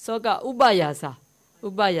 Soka ubayasa,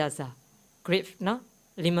 grief, no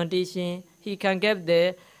lamentation. He can get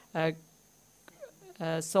the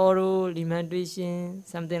sorrow, lamentation,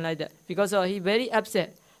 something like that. Because he very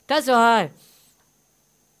upset. That's why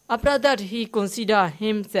after that he consider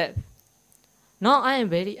himself. Now I am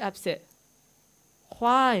very upset.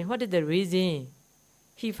 Why? What is the reason?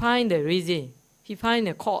 He find the reason. He find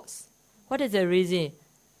the cause. What is the reason?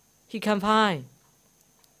 He can find.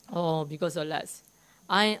 Oh, because of less.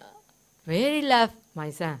 I very love my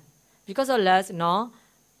son. Because of less, now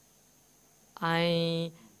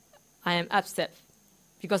I am upset.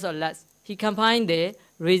 Because of less. He can find the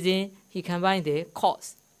reason. He can find the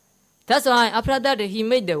cause. That's why after that he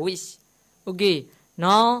made the wish. Okay,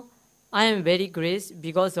 now I am very grace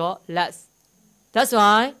because of less. That's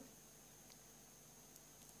why.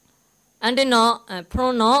 And then now,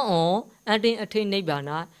 from now on, and then attain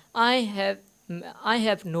nibbana, I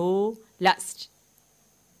have no lust.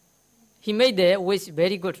 He made the wish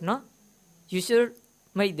very good, no? You should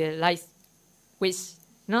make the life wish,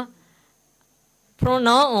 no? From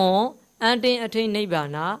now on, and then attain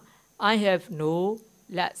nibbana, I have no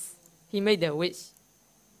lust. He made the wish.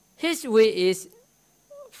 His way is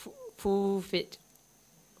fulfilled,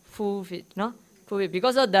 no? Fulfilled.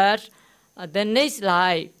 Because of that, the next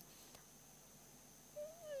life.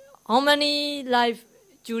 How many life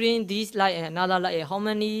during this life and another life? How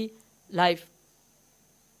many life?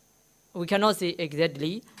 We cannot say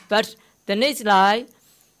exactly, but the next life,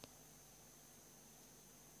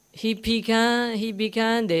 he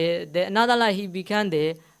became the another life. He became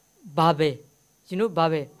the Babe. You know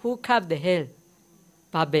Babe, who kept the hell?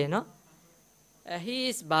 Babe, no? He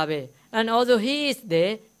is Babe, and also he is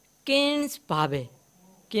the king's Babe,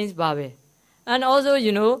 and also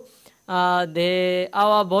you know.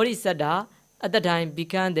 Our Bodhisattva at the time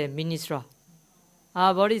became the minister.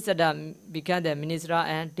 Our Bodhisattva became the minister,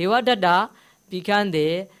 and Devadatta became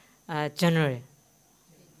the general.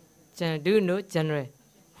 Do you know general?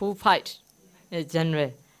 Who fight?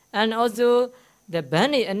 General. And also the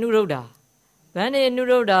Bani Anuruddha. Bani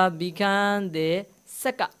Anuruddha became the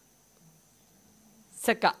Saka.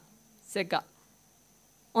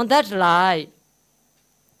 On that life,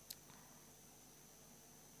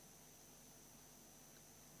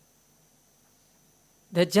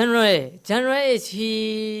 the general is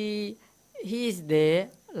he is there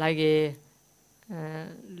like a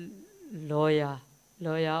lawyer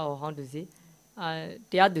or how to say,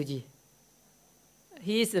 Tiaduji.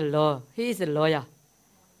 He is a lawyer.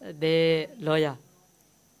 The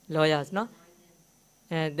lawyers, no?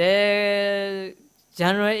 And the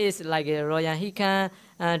general is like a lawyer. He can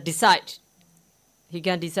decide. He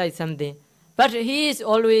can decide something, but he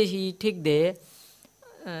take the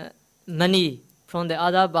money from the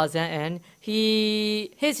other person, and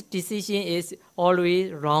his decision is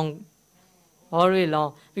always wrong.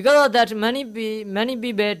 Because of that, many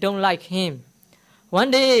people don't like him.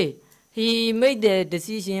 One day he made the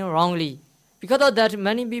decision wrongly. Because of that,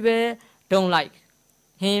 many people don't like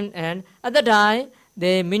him, and at the time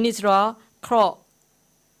the minister crawled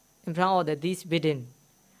in front of this building.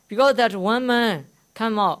 Because that one man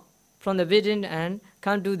come out from the building and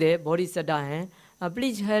come to the Bodhisattva and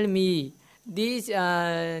please help me. This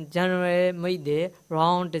general made the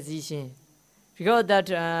wrong decision. Because that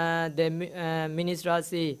the minister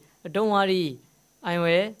say, don't worry, I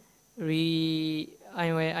will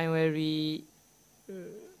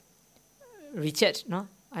recheck, no?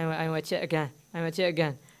 I will check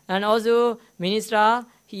again. And also minister,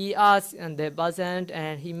 he asked the person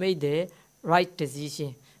and he made the right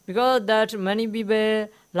decision. Because that many people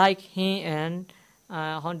like him and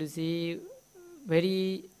how to say,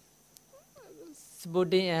 very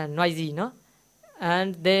sporty and noisy, no?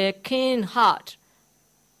 And the king heard.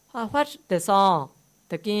 What the song?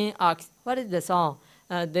 The king asked, what is the song?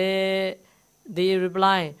 They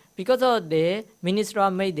reply, because of the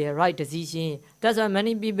minister made the right decision. That's why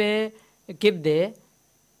many people give the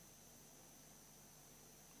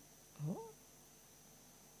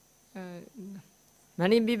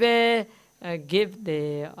many people give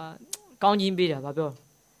the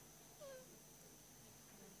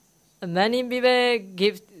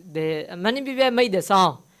many people made the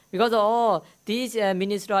song because this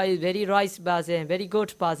minister is very right person, very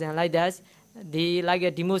good person, like that. They like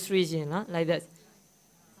a demonstration, like that.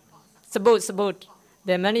 Support.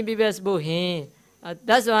 The many people support him.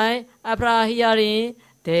 That's why after hearing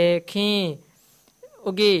the king,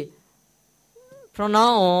 okay, from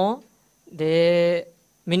now on, the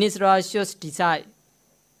minister should decide,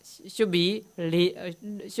 should be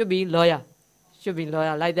lawyer,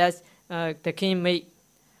 like that. The king made.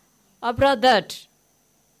 After that,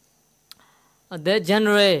 the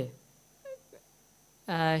general,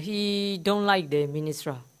 he don't like the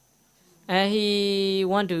minister, and he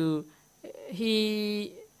want to kill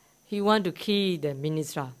the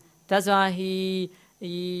minister. That's why he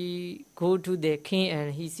go to the king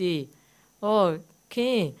and he say, "Oh,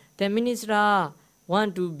 king, the minister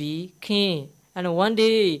want to be king, and one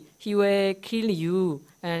day he will kill you,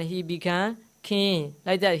 and he become king."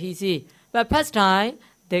 Like that he say. But first time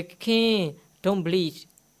the king don't believe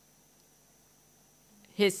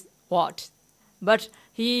his word, but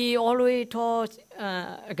he always taught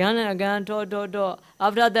again and again, taught.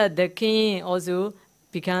 After that, the king also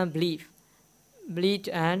become believe,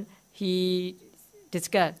 and he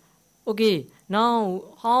discuss. Okay, now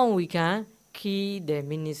how we can kill the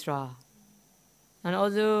minister, and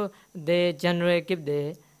also the general give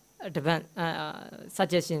the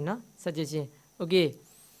suggestion, no suggestion. Okay,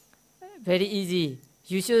 very easy.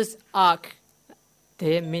 You should ask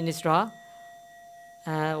the minister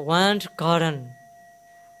want garden.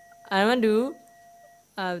 I want to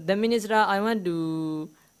the minister. I want to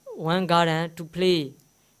one garden to play.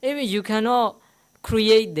 If you cannot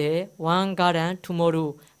create the one garden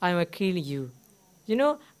tomorrow, I will kill you. You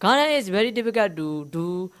know, garden is very difficult to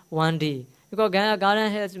do one day because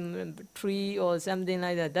garden has tree or something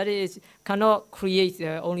like that. That is cannot create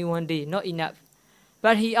only one day, not enough.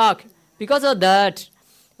 But he asked. Because of that,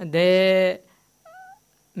 the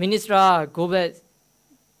minister go back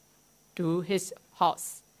to his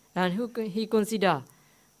house, and he consider,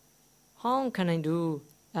 how can I do?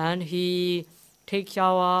 And he take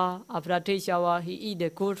shower. After take shower, he eat the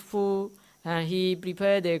good food, and he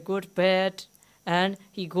prepare the good bed, and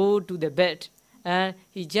he go to the bed, and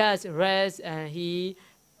he just rest, and he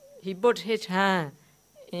put his hand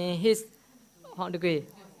in his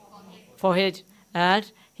forehead,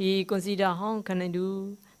 and he consider, how can I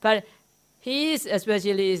do? But he is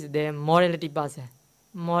especially is the morality person.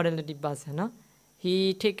 No?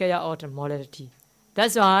 He take care of the morality.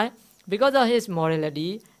 That's why, because of his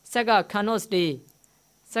morality, Saka cannot stay.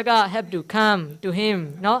 Saka have to come to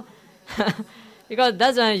him, no? Because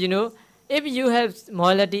that's why, you know, if you have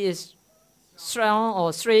morality is strong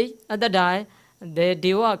or straight, at that time, the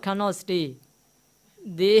Deva cannot stay.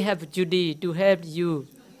 They have duty to help you.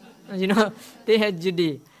 You know, they have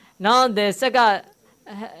duty. Now the Saka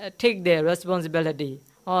take the responsibility.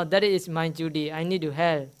 Oh, that is my duty. I need to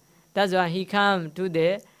help. That's why he come to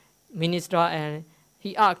the minister and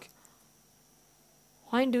he asked,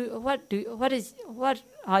 what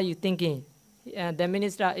are you thinking? The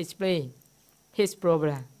minister explained his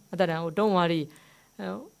problem. At that time, oh, don't worry.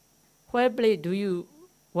 Where place do you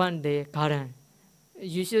want the garden?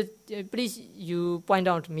 You should please you point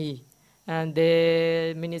out to me. And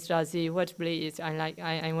the minister say, what place I like?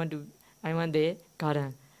 I want the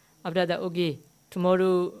garden. After that, okay,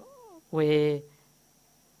 tomorrow we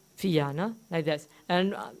fear, no, like that.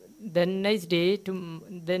 And the next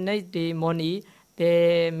day morning,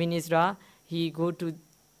 the minister he go to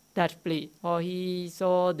that place, or he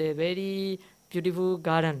saw the very beautiful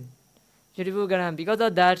garden. Because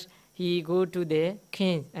of that, he go to the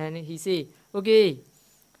king and he say, okay,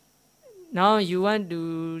 now you want to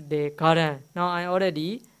do the garden. Now I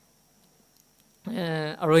already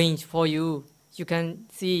arrange for you. You can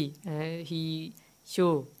see he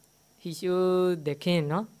show the king,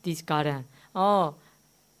 no, this garden. Oh,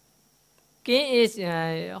 king is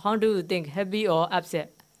how do you think, happy or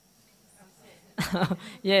upset?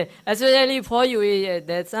 Yeah, especially for you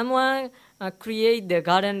that someone create the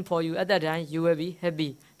garden for you. At that time you will be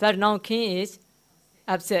happy. But now king is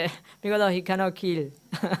upset because he cannot kill.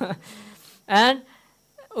 And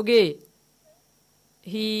okay,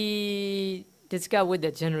 he discussed with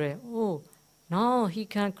the general. Oh, now he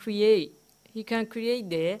can create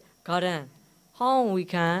the garden. How we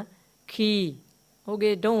can kill?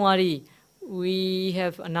 Okay, don't worry. We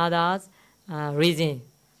have another reason.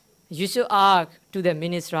 You should ask to the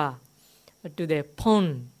minister to the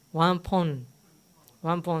pond, one pond.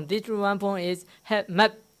 This one pond is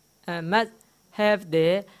must have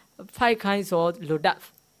the 5 kinds of ludap.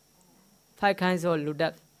 5 kinds of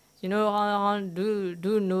ludap. You know how do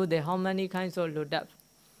you know how many kinds of ludap?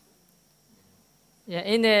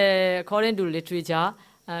 Yeah, according to literature,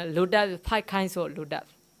 ludap 5 kinds of ludap.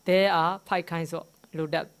 There are 5 kinds of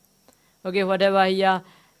ludap. Okay, whatever here,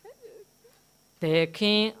 the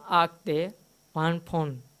king asked the one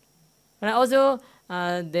pond. And also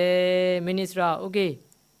the minister, okay,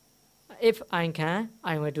 if I can,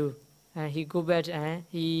 I will do. And he go back and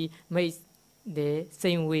he makes the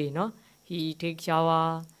same way, no? He take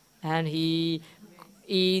shower and he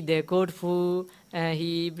eat the good food and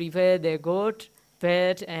he prepare the good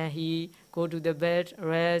bed and he go to the bed,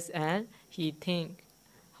 rest, and he think,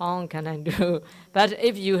 how can I do? But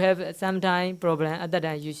if you have sometime problem, at that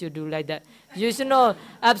time you should do like that. You should not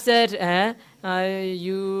upset and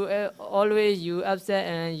you always you upset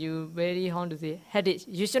and you very how to say headache.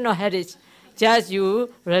 You should not headache. Just you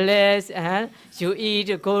relax and you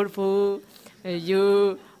eat good food.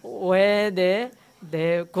 You wear the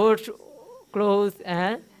good clothes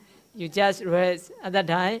and you just rest. At that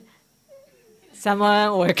time,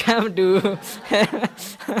 someone will come to.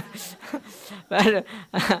 But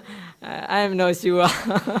I am not sure.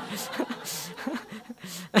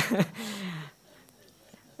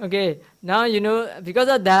 Okay, now you know, because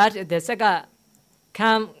of that, the Saka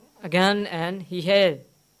come again and he held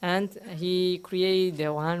and he create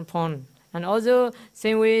the one pond. And also,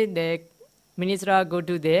 same way, the minister go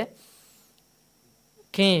to the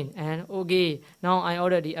king and, okay, now I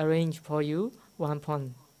already arranged for you one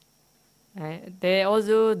pond. They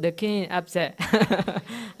also the king upset,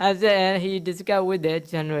 upset, and he discussed with the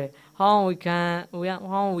general how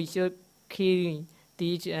we should kill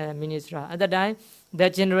each minister. At that time, the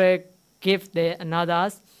general give the another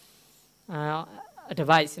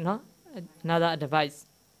advice, another advice.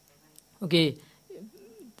 Okay,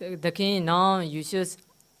 the king now you should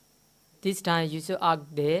this time you should ask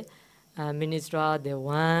the minister the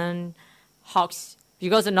one house,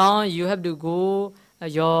 because now you have to go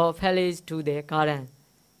your palace to the garden.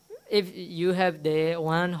 If you have the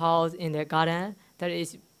one house in the garden, that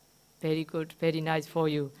is very good, very nice for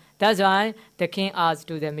you. That's why the king asked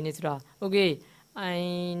to the minister, okay,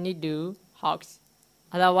 I need to house.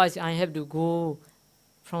 Otherwise, I have to go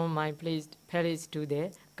from my palace to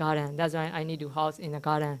the garden. That's why I need to house in the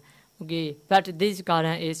garden. Okay, but this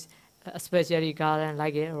garden is a special garden,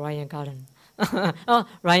 like a royal garden. Oh,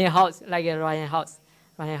 royal house, like a royal house.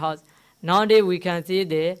 Royal house. Nowadays we can see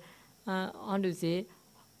the, how to say,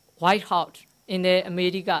 White House in the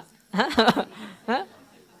America.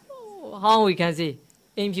 How we can see?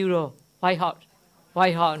 Imperial White House.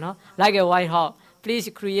 White House, no? Like a White House. Please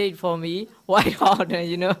create for me White House,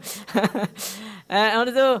 you know. And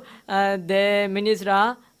also, the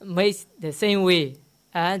minister makes the same way.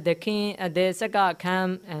 And the king, the Saka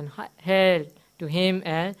come and hail to him,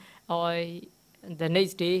 and the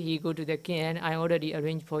next day he go to the king, and I already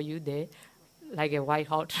arranged for you there, like a White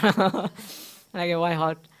House, like a White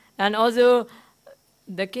House. And also,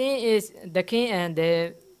 the king and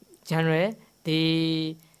the general,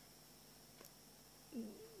 they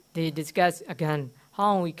discuss again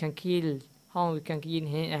how we can kill him,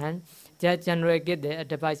 and the general get the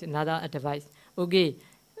advice, another advice. Okay,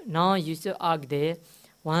 now you should ask the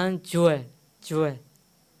one jewel,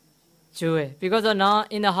 because now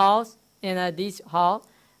in the house, in this house,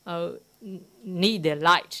 need the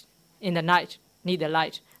light in the night, need the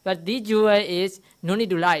light. But this jewel is no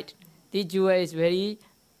need to light. This jewel is very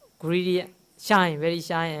greedy, very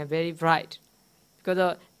shine and very bright. Because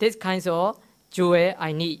of this kinds of jewel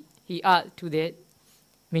I need, he asked to the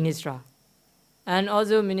minister. And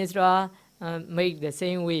also minister make the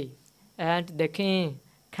same way. And the king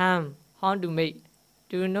come, how to make?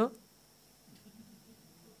 Do you know?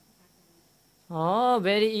 Oh,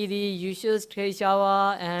 very easy. You should take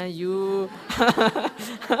shower and you...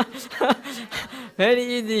 Very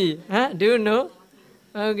easy. Huh? Do you know?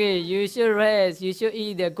 Okay, you should rest. You should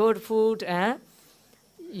eat the good food and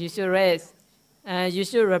you should rest. And you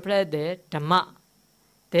should replace the Dhamma.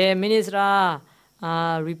 The minister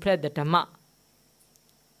replace the Dhamma.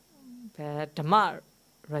 The Dhamma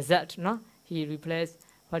result, no? He replaced,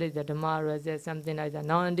 what is the Dhamma result, something like that.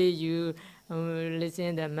 Nowadays you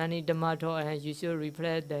listen the many Dhamma talk and you should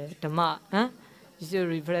replace the Dhamma. Huh? You should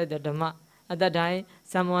replace the Dhamma. At that time,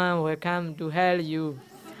 someone will come to help you.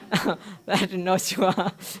 But not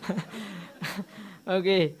sure.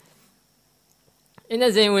 Okay. In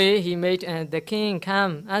the same way, he made the king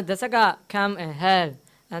come, the Saka come and help.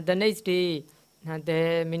 And the next day,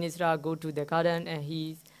 the minister go to the garden and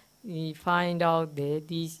he find out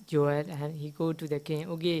this jewel and he go to the king.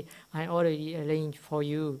 Okay, I already arranged for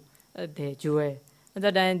you the jewel. At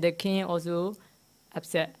that time, the king also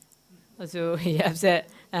upset. Also, he upset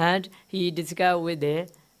and he discussed with the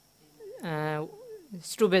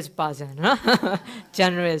stupid person,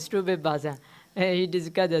 general stupid person. He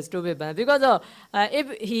discussed the stupid person because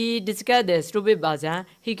if he discussed the stupid person,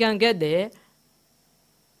 he can get the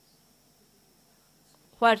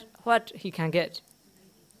what he can get.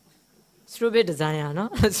 Stupid desire, no?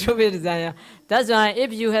 Stupid desire. That's why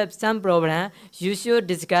if you have some problem, you should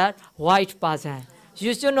discuss white person.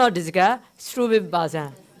 You should not discuss stupid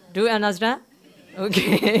person. Do you understand?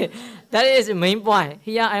 Okay. That is the main point.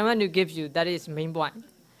 Here I want to give you, that is the main point.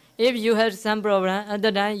 If you have some problem, at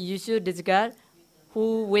the time you should discuss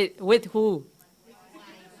who with who.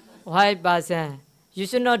 White person. You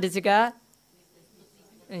should not discuss.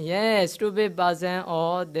 Yes, stupid person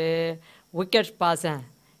or the wicked person.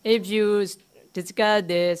 If you discuss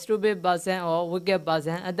the stupid person or wicked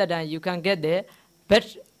person, at that time you can get the bad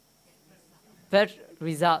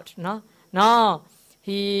result. No, now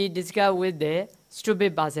he discussed with the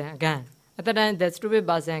stupid person again. At that time, the stupid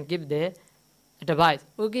person give the advice.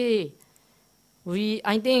 Okay,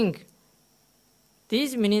 I think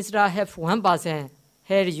this minister have one person.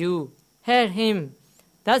 Hear you, hear him.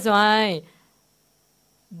 That's why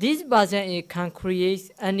this person can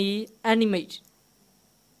create any animate.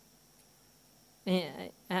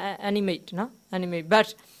 Animate, no? Animate.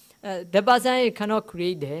 But the person cannot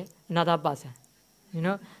create another person. You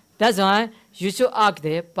know? That's why you should ask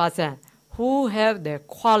the person who have the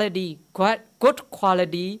quality, good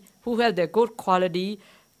quality, who have the good quality,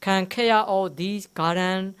 can care of these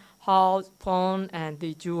garden, house, pond, and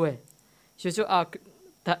the jewel. You should ask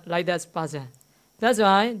like that person. That's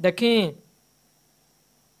why the king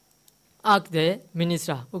asked the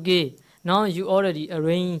minister, okay, now you already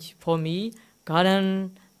arrange for me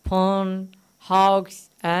garden, pond,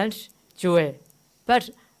 house, and jewel.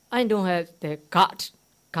 But I don't have the guard,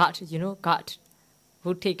 you know, guard,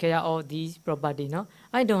 who take care of these property, no?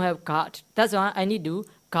 I don't have guard. That's why I need to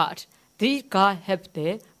guard. These guard have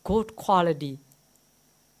the good quality.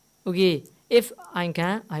 Okay, if I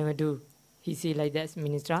can, I will do. He say like that,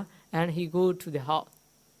 minister, and he go to the house.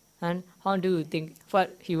 And how do you think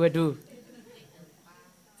what he will do?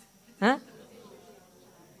 Huh?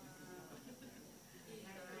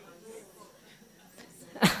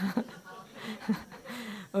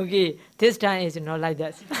 Okay, this time is not like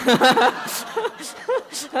that.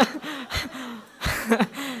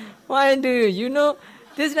 Why do you know?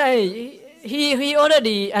 This time he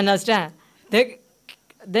already understand. The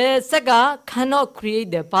Saka cannot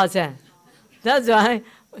create the person. That's why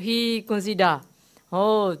he consider,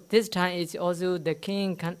 oh, this time is also the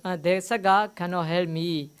king. The Saka cannot help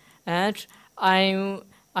me, and I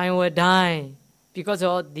will die because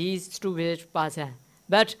of this stupid person.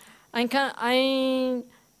 But I can't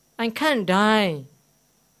die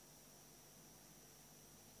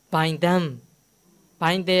by them,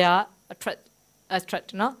 by their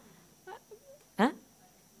attract, no? Huh?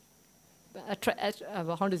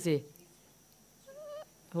 How to say?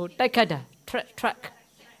 Who track,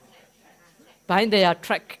 by their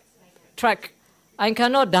track. I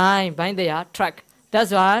cannot die by their track.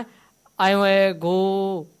 That's why I will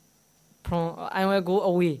go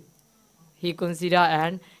away. He consider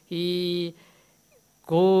and he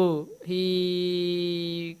go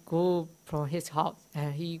from his house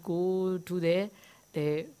and he go to the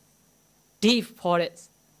deep forest,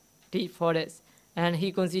 and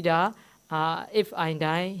he consider if I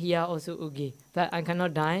die here also okay, but I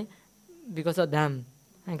cannot die because of them.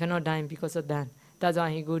 That's why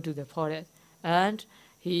he go to the forest, and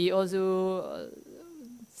he also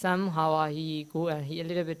somehow he go and he a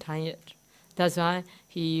little bit tired. That's why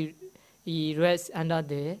he rests under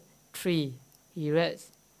the tree. He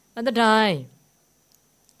rests. At the time,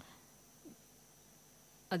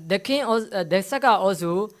 the king also, the Saka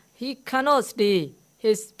also, he cannot stay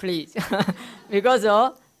his place because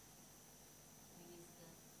of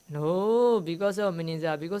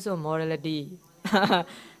minister, because of morality.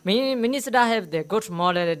 Minister have the good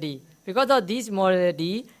morality. Because of this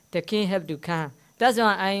morality, the king have to come. That's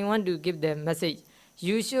why I want to give the message.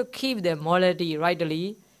 You should keep the morality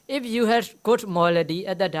rightly. If you have good morality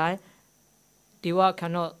at that time, Dewa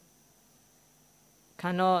cannot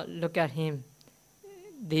look at him.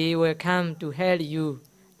 They will come to help you.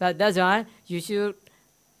 That's why you should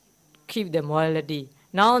keep the morality.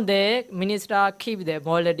 Now the minister keep the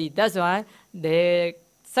morality. That's why the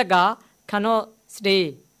Saka cannot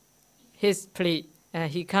stay his place.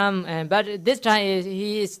 And he come, but this time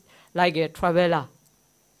he is like a traveler,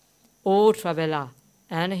 old traveler,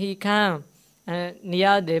 and he come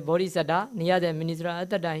near the Bodhisattva, near the minister. At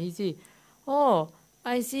that time he see, oh,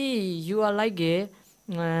 I see you are like a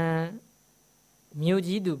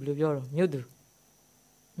Myoda.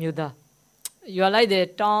 You are like the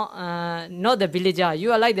town, not the villager.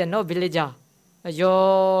 You are like the not villager.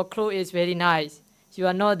 Your clothes is very nice. You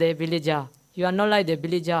are not the villager. You are not like the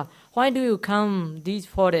villager. Why do you come these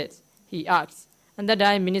forests? He asks. And that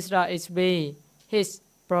time minister explained his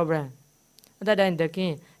problem. At that time the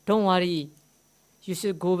king, don't worry. You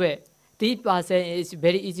should go back. This person is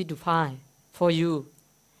very easy to find for you.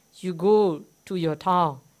 You go to your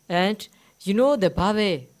town and you know the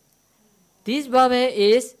Babe. This Babe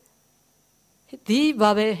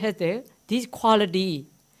has this quality.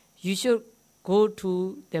 you should go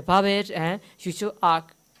to the Baba and you should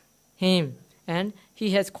ask him, and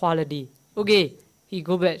he has quality. Okay, he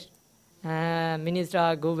go back.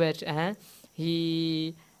 Minister go back and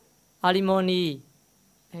he early morning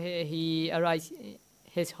he arrives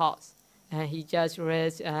his house and he just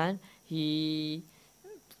rests and he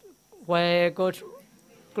wear good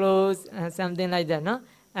clothes and something like that, no?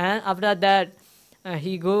 And after that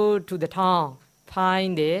he go to the town,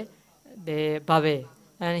 find the Baba,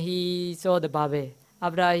 and he saw the Baba.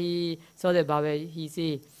 After he saw the Baba, he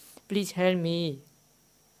say, please help me.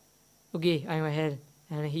 Okay, I will help.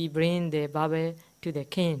 And he bring the Baba to the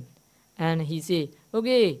king. And he say,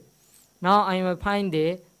 okay, now I will find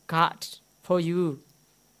the God for you.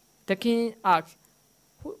 The king asks,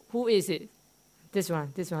 who is it? This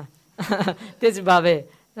one. This Baba.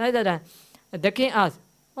 Like that. The king asks,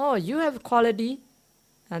 oh, you have quality?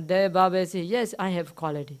 And the Baba say, yes, I have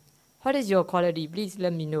quality. What is your quality? Please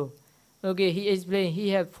let me know. Okay, he explained he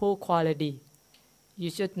have 4 quality. You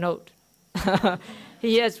should note.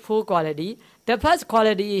 He has 4 quality. The first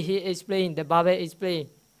quality he explained, the Baba explained,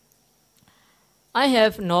 I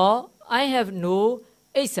have no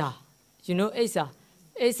Asa. You know Asa?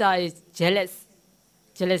 Asa is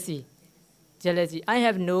jealousy. I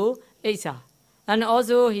have no Asa. And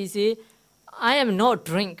also he say, I am not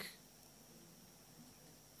drink.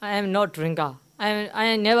 I am not drinker.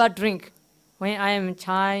 I never drink. When I am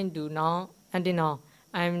child to now until now,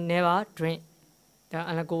 I am never drink the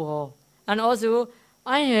alcohol. And also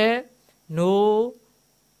I have no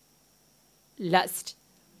lust.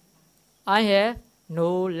 I have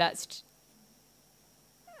no lust.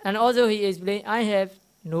 And also he explained, I have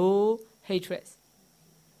no hatred.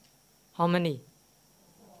 How many?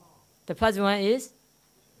 The first one is,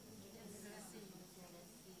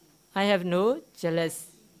 I have no jealousy.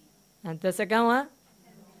 And the second one,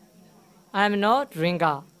 I am not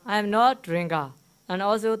drinker. And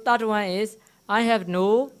also third one is, I have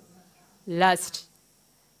no lust.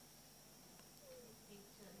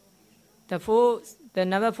 The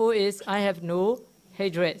number 4 is, I have no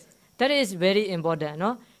hatred. That is very important,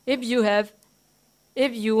 no? If you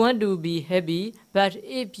want to be happy, but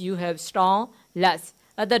if you have strong lust,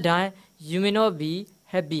 at that time you may not be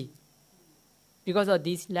happy because of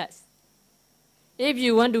this lust. If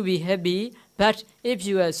you want to be happy, but if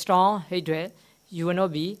you have strong hatred, you will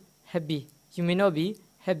not be happy. You may not be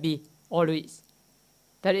happy always.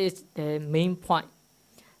 That is the main point.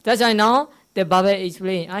 That's why now the Baba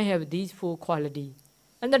explained, I have these 4 qualities.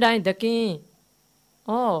 And then the king,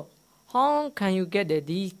 oh, how can you get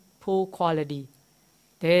these 4 qualities?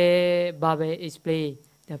 The Baba explained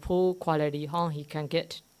the 4 qualities, how he can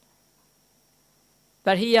get.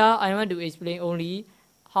 But here I want to explain only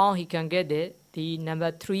how he can get the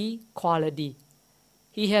number 3 quality.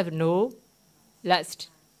 He have no lust.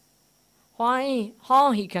 Why?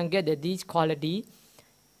 How he can get this quality?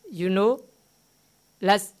 You know,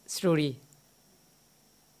 last story.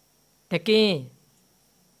 The king,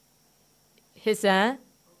 his son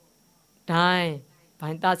died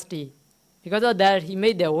by thirsty. Because of that, he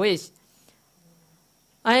made the wish.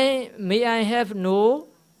 May I have no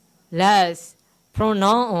less from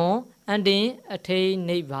now on and then attain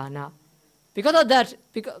Nibbana. Because of that,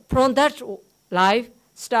 from that life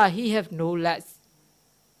start, he have no less.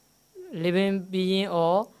 Living being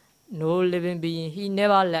or no living being, he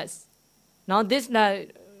never less. Now this life,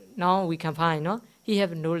 now we can find, no? He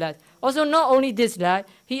have no less. Also not only this life,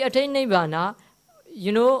 he attained Nibbana.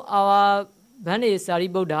 You know, our Bhante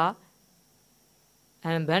Sariputta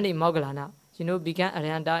and Bhante Moggallana, you know, began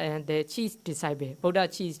Arihanta and the chief disciple, Buddha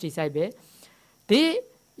chief disciple. They,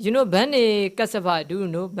 you know, Bhante Kassapa, do you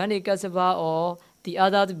know? Bhante Kassapa or the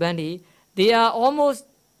other Bhante, they are almost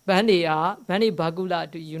Bhante Bhagula,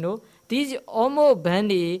 do you know? These almost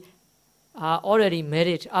Bhante are already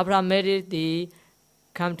married. After marriage, they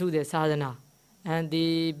come to the sadhana and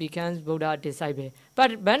they become Buddha disciple.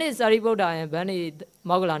 But Bhante Sariputta and Bhante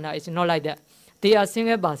Moggallana is not like that. They are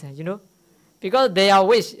single person, you know, because they are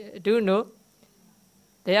wish. Do you know?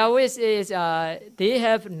 Their wish is they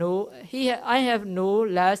have no. I have no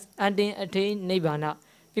lust and then attain Nibbana.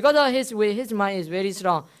 Because of his way, his mind is very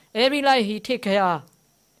strong. Every life he take care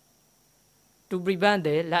to prevent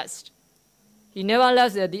the lust. He never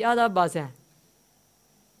loves the other person.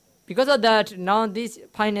 Because of that, now this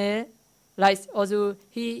final life also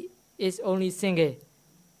he is only single.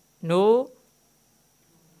 No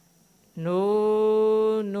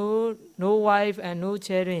wife and no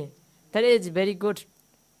children. That is very good.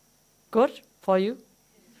 Good for you?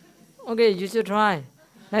 Okay, you should try.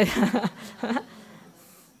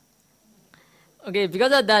 Okay,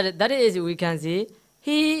 because of that is we can see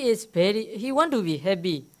he want to be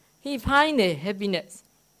happy. he find the happiness.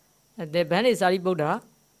 The Bani Buddha,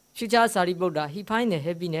 future Buddha, he find the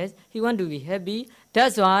happiness. He want to be happy.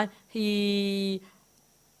 That's why he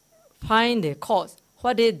find the cause.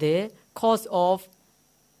 What is the cause of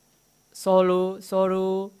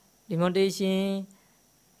sorrow, lamentation,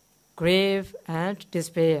 grief, and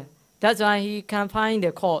despair? That's why he can find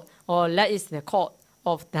the cause, or that is the cause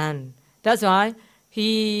of them. That's why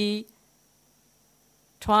he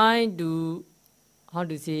trying to,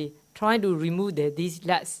 trying to remove these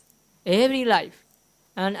last every life,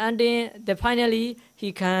 and then finally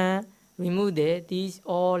he can remove these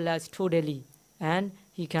all last totally, and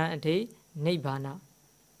he can attain nibbana.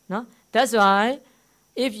 No, that's why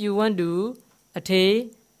if you want to attain,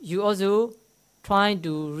 you also trying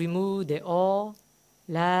to remove the all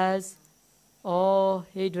last, all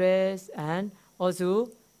hatred, and also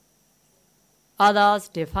others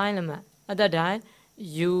defilement. At that time,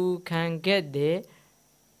 you can get the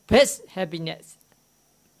best happiness.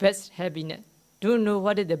 Best happiness. Do you know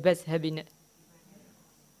what is the best happiness?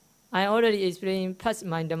 I already explained past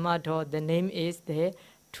my Dhamma talk. The name is the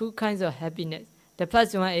two kinds of happiness. The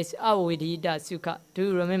first one is avidita sukha. Do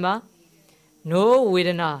you remember? No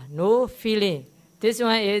vedana, no feeling. This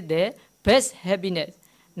one is the best happiness.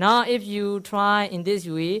 Now, if you try in this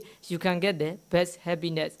way, you can get the best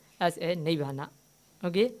happiness as a nibbana.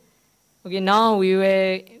 Okay? Okay, now we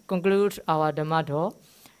will conclude our Dhamma talk.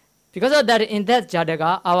 Because of that, in that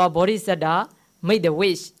Jataka, our Bodhisattva made the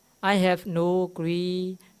wish. I have no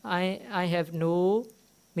greed. I have no.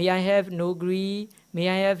 May I have no greed. May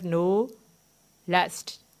I have no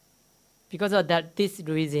lust. Because of that, this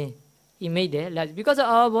reason, he made the lust. Because of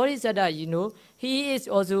our Bodhisattva, he is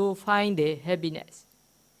also find the happiness.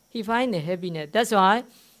 He find the happiness. That's why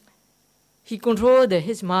he controlled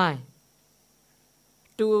his mind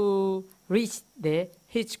to reach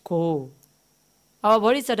his goal. Our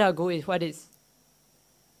Bodhisattva goal is what is?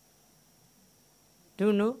 Do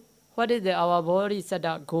you know? What is our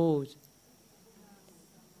Bodhisattva goal?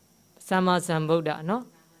 Samma Sambuddha, no?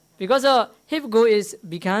 Because his goal is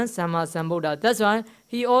become Samma Sambuddha. That's why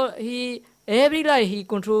he every life he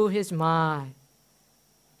control his mind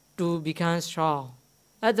to become strong.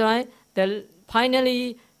 That's why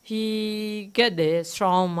finally he get the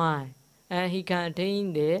strong mind, and he can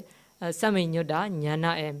attain the Saminyutta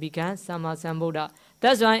Jnana and become Samma Sambuddha.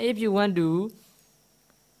 That's why if you want to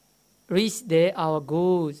reach our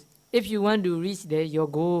goals, if you want to reach your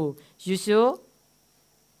goal, you should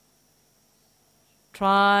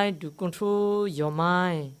try to control your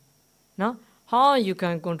mind. No? How you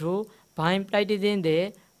can control? By practicing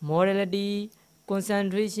the morality,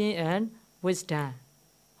 concentration, and wisdom.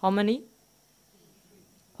 How many?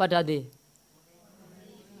 What are they?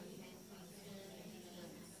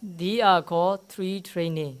 They are called 3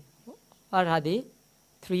 training. What are they?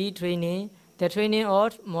 3 training. The training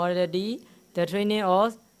of morality, the training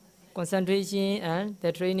of concentration, and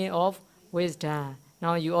the training of wisdom.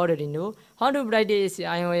 Now you already know how to practice.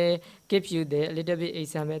 I will give you the little bit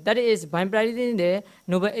example. That is by practicing the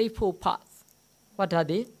Noble Eightfold Paths. What are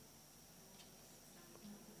they?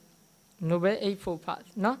 Noble Eightfold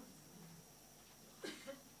Paths, no?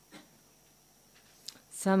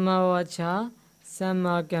 Samma Vaca,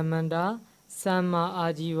 Samma Kammanta, Samma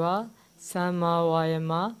Ajiva, Samma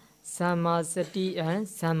Vayama, Samma Sati, and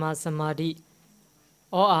Samma Samadhi.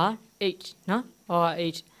 All are 8, no? All are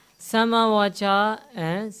 8. Samma Vaca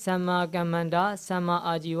and Samma Kammanta, Samma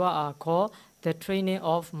Ajiva are called the training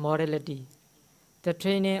of morality. The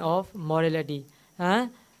training of morality.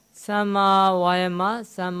 Samma Vayama,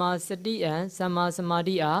 Samma Sati, and Samma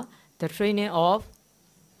Samadhi are the training of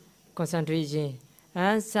concentration.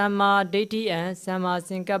 And Samma Ditti and Samma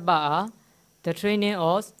Sankappa are the training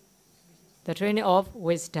of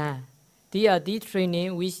wisdom. These are the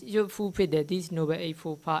training we should fulfill this Noble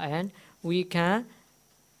Eightfold Path, and we can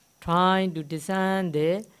try to discern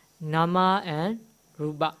the Nama and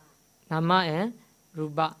Rupa. Nama and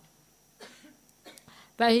Rupa.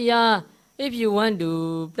 But here, if you want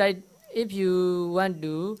to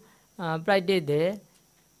practice the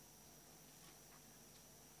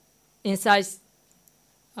insights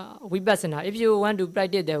Vipassana, if you want to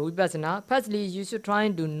practice the Vipassana, firstly you should try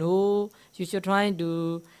to know, you should try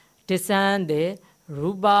to discern the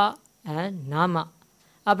Rupa and Nama.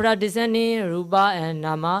 After discerning Rupa and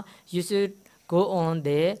Nama, you should go on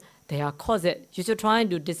their causes. You should try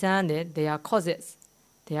to discern their causes.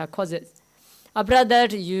 Their causes. After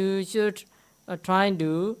that, you should try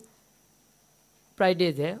to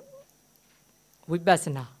practice the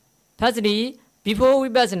Vipassana. Firstly, before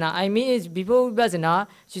Vipassana,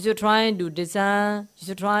 you should try to discern, you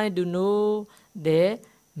should try to know the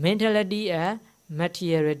mentality and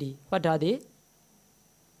materiality. What are they?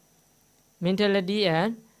 Mentality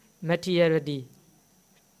and materiality.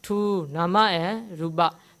 Two, nama and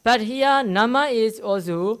rupa. But here, nama is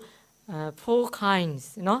also 4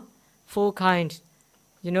 kinds, no? 4 kinds.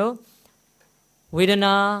 You know,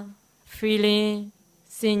 Vedana, feeling,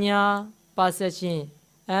 sanya, perception,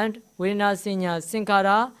 and Vedana, sanya,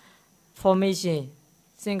 sankara, formation.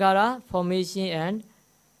 Sankara, formation, and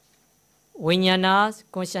Vijnana,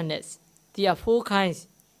 consciousness. There are 4 kinds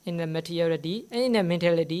in the materiality, and in the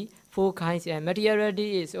mentality, 4 kinds, and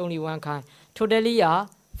materiality is only 1 kind. Totally are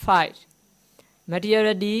 5.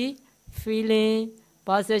 Materiality, feeling,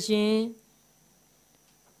 perception,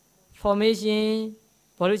 formation,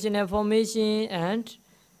 volitional formation, and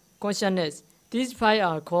consciousness. These 5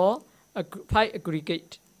 are called 5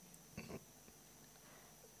 aggregate.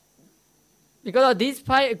 Because these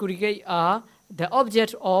 5 aggregate are the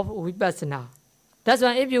object of vipassana. That's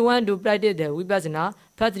why if you want to practice the vipassana,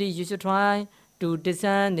 firstly you should try to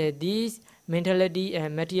discern these mentality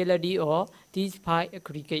and materiality or these 5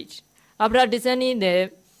 aggregates. After discerning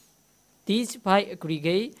these 5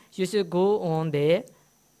 aggregates, you should go on the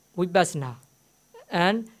vipassana.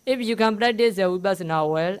 And if you can practice the vipassana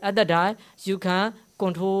well, at that time you can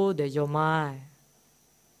control your mind.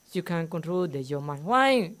 You can control your mind.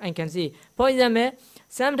 Why? I can see. For example,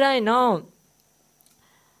 sometimes now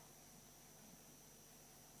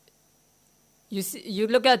you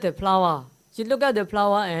look at the flower. You look at the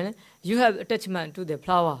flower and you have attachment to the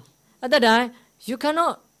flower. At that time, you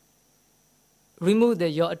cannot remove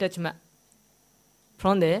your attachment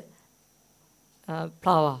from the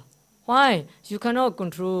flower. Why? You cannot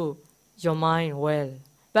control your mind well.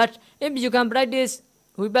 But if you can practice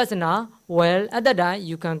vipassana well, at that time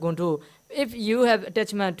you can control. If you have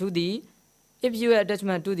attachment to the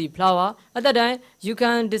flower, at that time you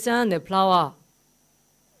can discern the flower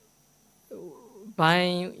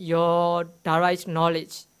by your direct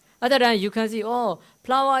knowledge. At that time you can see, oh,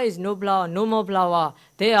 flower is no flower, no more flower.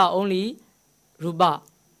 There are only rupa.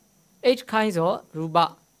 8 kinds of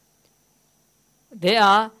rupa. There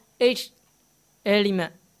are 8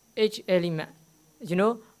 elements. 8 elements. You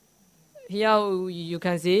know, here you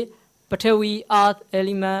can see Patavi earth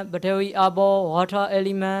element, Patavi abo water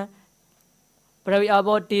element, Patavi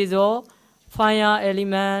abo tezo fire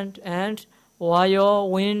element, and Vayo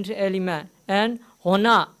wind element, and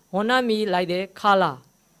Hona. Hona means like the color.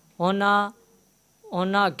 Hona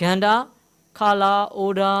ganda, color,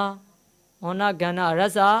 odor, Hona ganda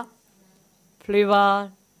rasa,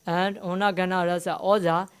 flavor, and Hona ganda rasa, all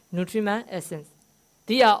the nutriment essence.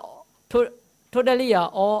 They are totally are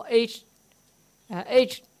all 8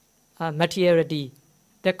 materiality.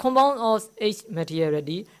 The compound of 8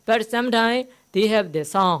 materiality, but sometimes they have the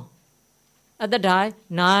sound. At that time,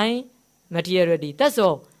 9 materiality. That's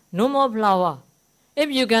all. No more flower.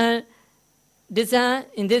 If you can design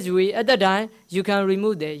in this way, at that time you can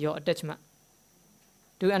remove your attachment.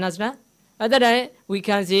 Do you understand? At that time we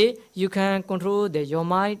can say you can control your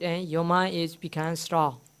mind, and your mind is become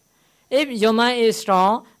strong. If your mind is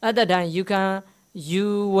strong, at that time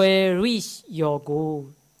you will reach your goal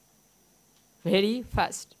very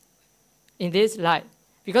fast in this life.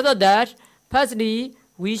 Because of that, firstly,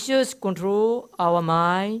 we should control our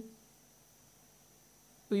mind.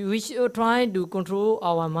 We should try to control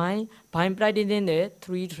our mind by practicing the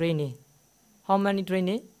 3 training. How many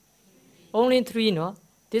training? Only 3, no?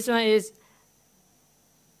 This one is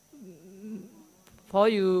for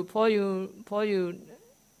you.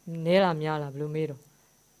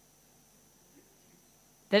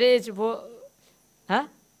 That is for, huh?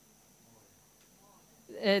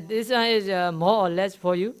 This one is more or less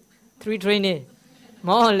for you. 3 training,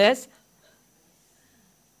 more or less.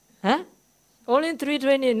 Huh? Only 3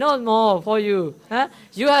 training, not more for you. Huh?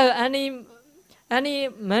 You have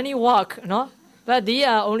many work, no? But they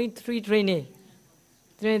are only 3 training.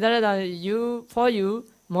 For you,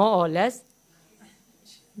 more or less.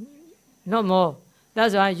 No more.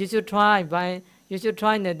 That's why you should try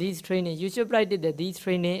these training. You should practice these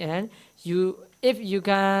training, and if you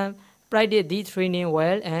can practice these training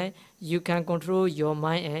well, and you can control your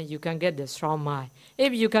mind, and you can get the strong mind.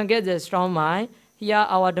 If you can get the strong mind, here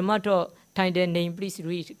our Dhamma talk title name, please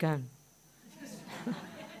read again.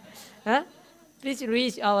 Huh? Please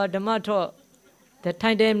read our Dhamma talk, the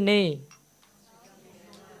title name.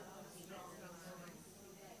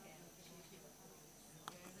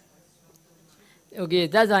 Okay,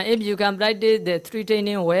 that's why if you can practice the 3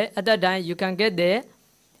 training well, at that time you can get the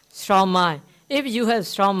strong mind. If you have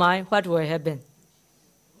strong mind, what will happen?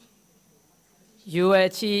 You will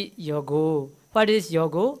achieve your goal. What is your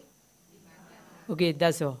goal? Okay,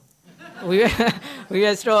 that's all. We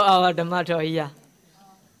will stop our Dhamma talk here.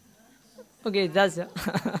 Okay, that's eh?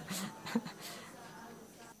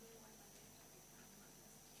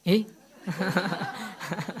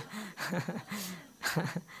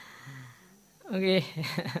 Okay.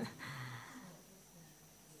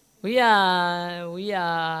 We are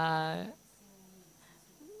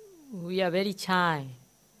very shy.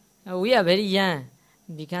 We are very young.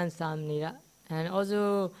 Become Samnira. And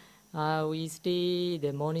also we stay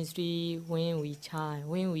the monastery when we child,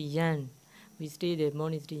 when we young. We stay the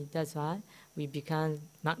monastery. That's why we become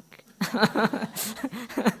monk.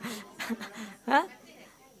 Huh?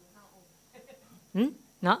 Hmm?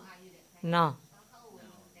 No? No.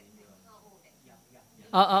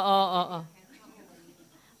 Oh.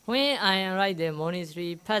 When I arrived the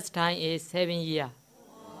monastery, first time is 7 years.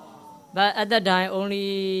 But at that time,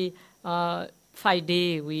 only 5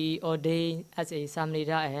 days we ordained as a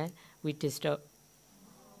Samnita and we disturb.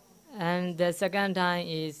 And the second time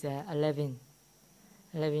is 11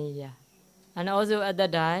 years. And also at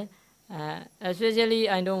that time, especially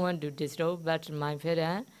I don't want to disturb, but my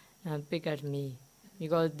parents pick at me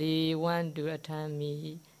because they want to attend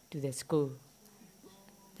me to the school.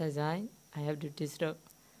 That's why I have to disturb.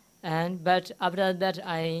 But after that,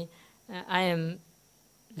 I am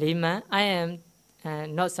layman. I am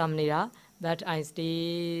not Samnita, but I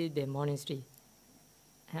stay the monastery.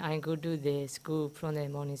 I go to the school from the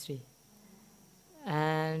monastery.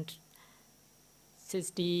 And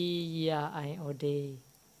 60 years I ordained.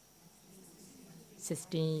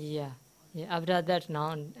 16 years. Yeah, after that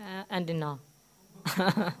now, and now.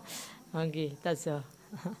 Okay, that's all.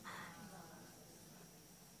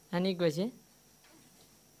 Any question?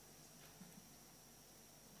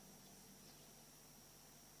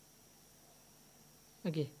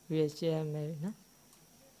 Okay, we will share maybe, no?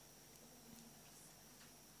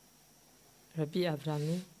 Repeat after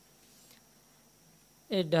me.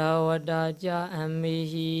 Idawada ja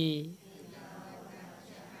amihi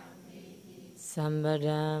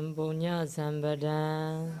Sambadam punya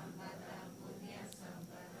sambadam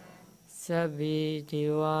Sabbi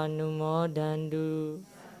dewa numodandu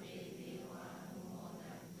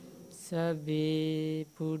Sabbi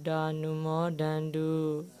Buddha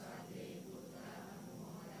numodandu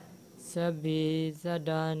Sabbi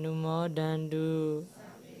Sada numodandu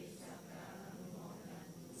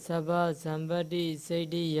Sabba Sambati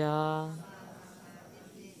Saidiya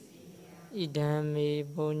Idami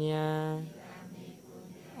punya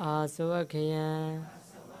Aswakaya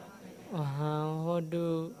Aham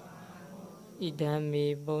hodu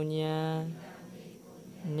Idami punya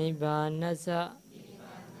Nibbanasa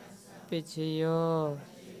Pichayo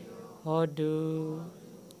Hodu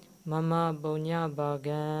Mama punya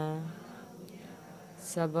bagan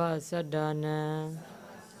Sabba sadana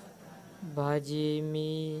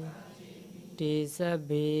Bhajimi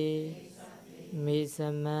Tisabe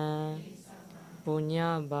Mesama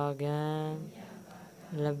Punya bagan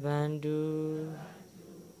Labandu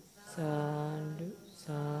Sadhu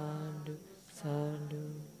Sadhu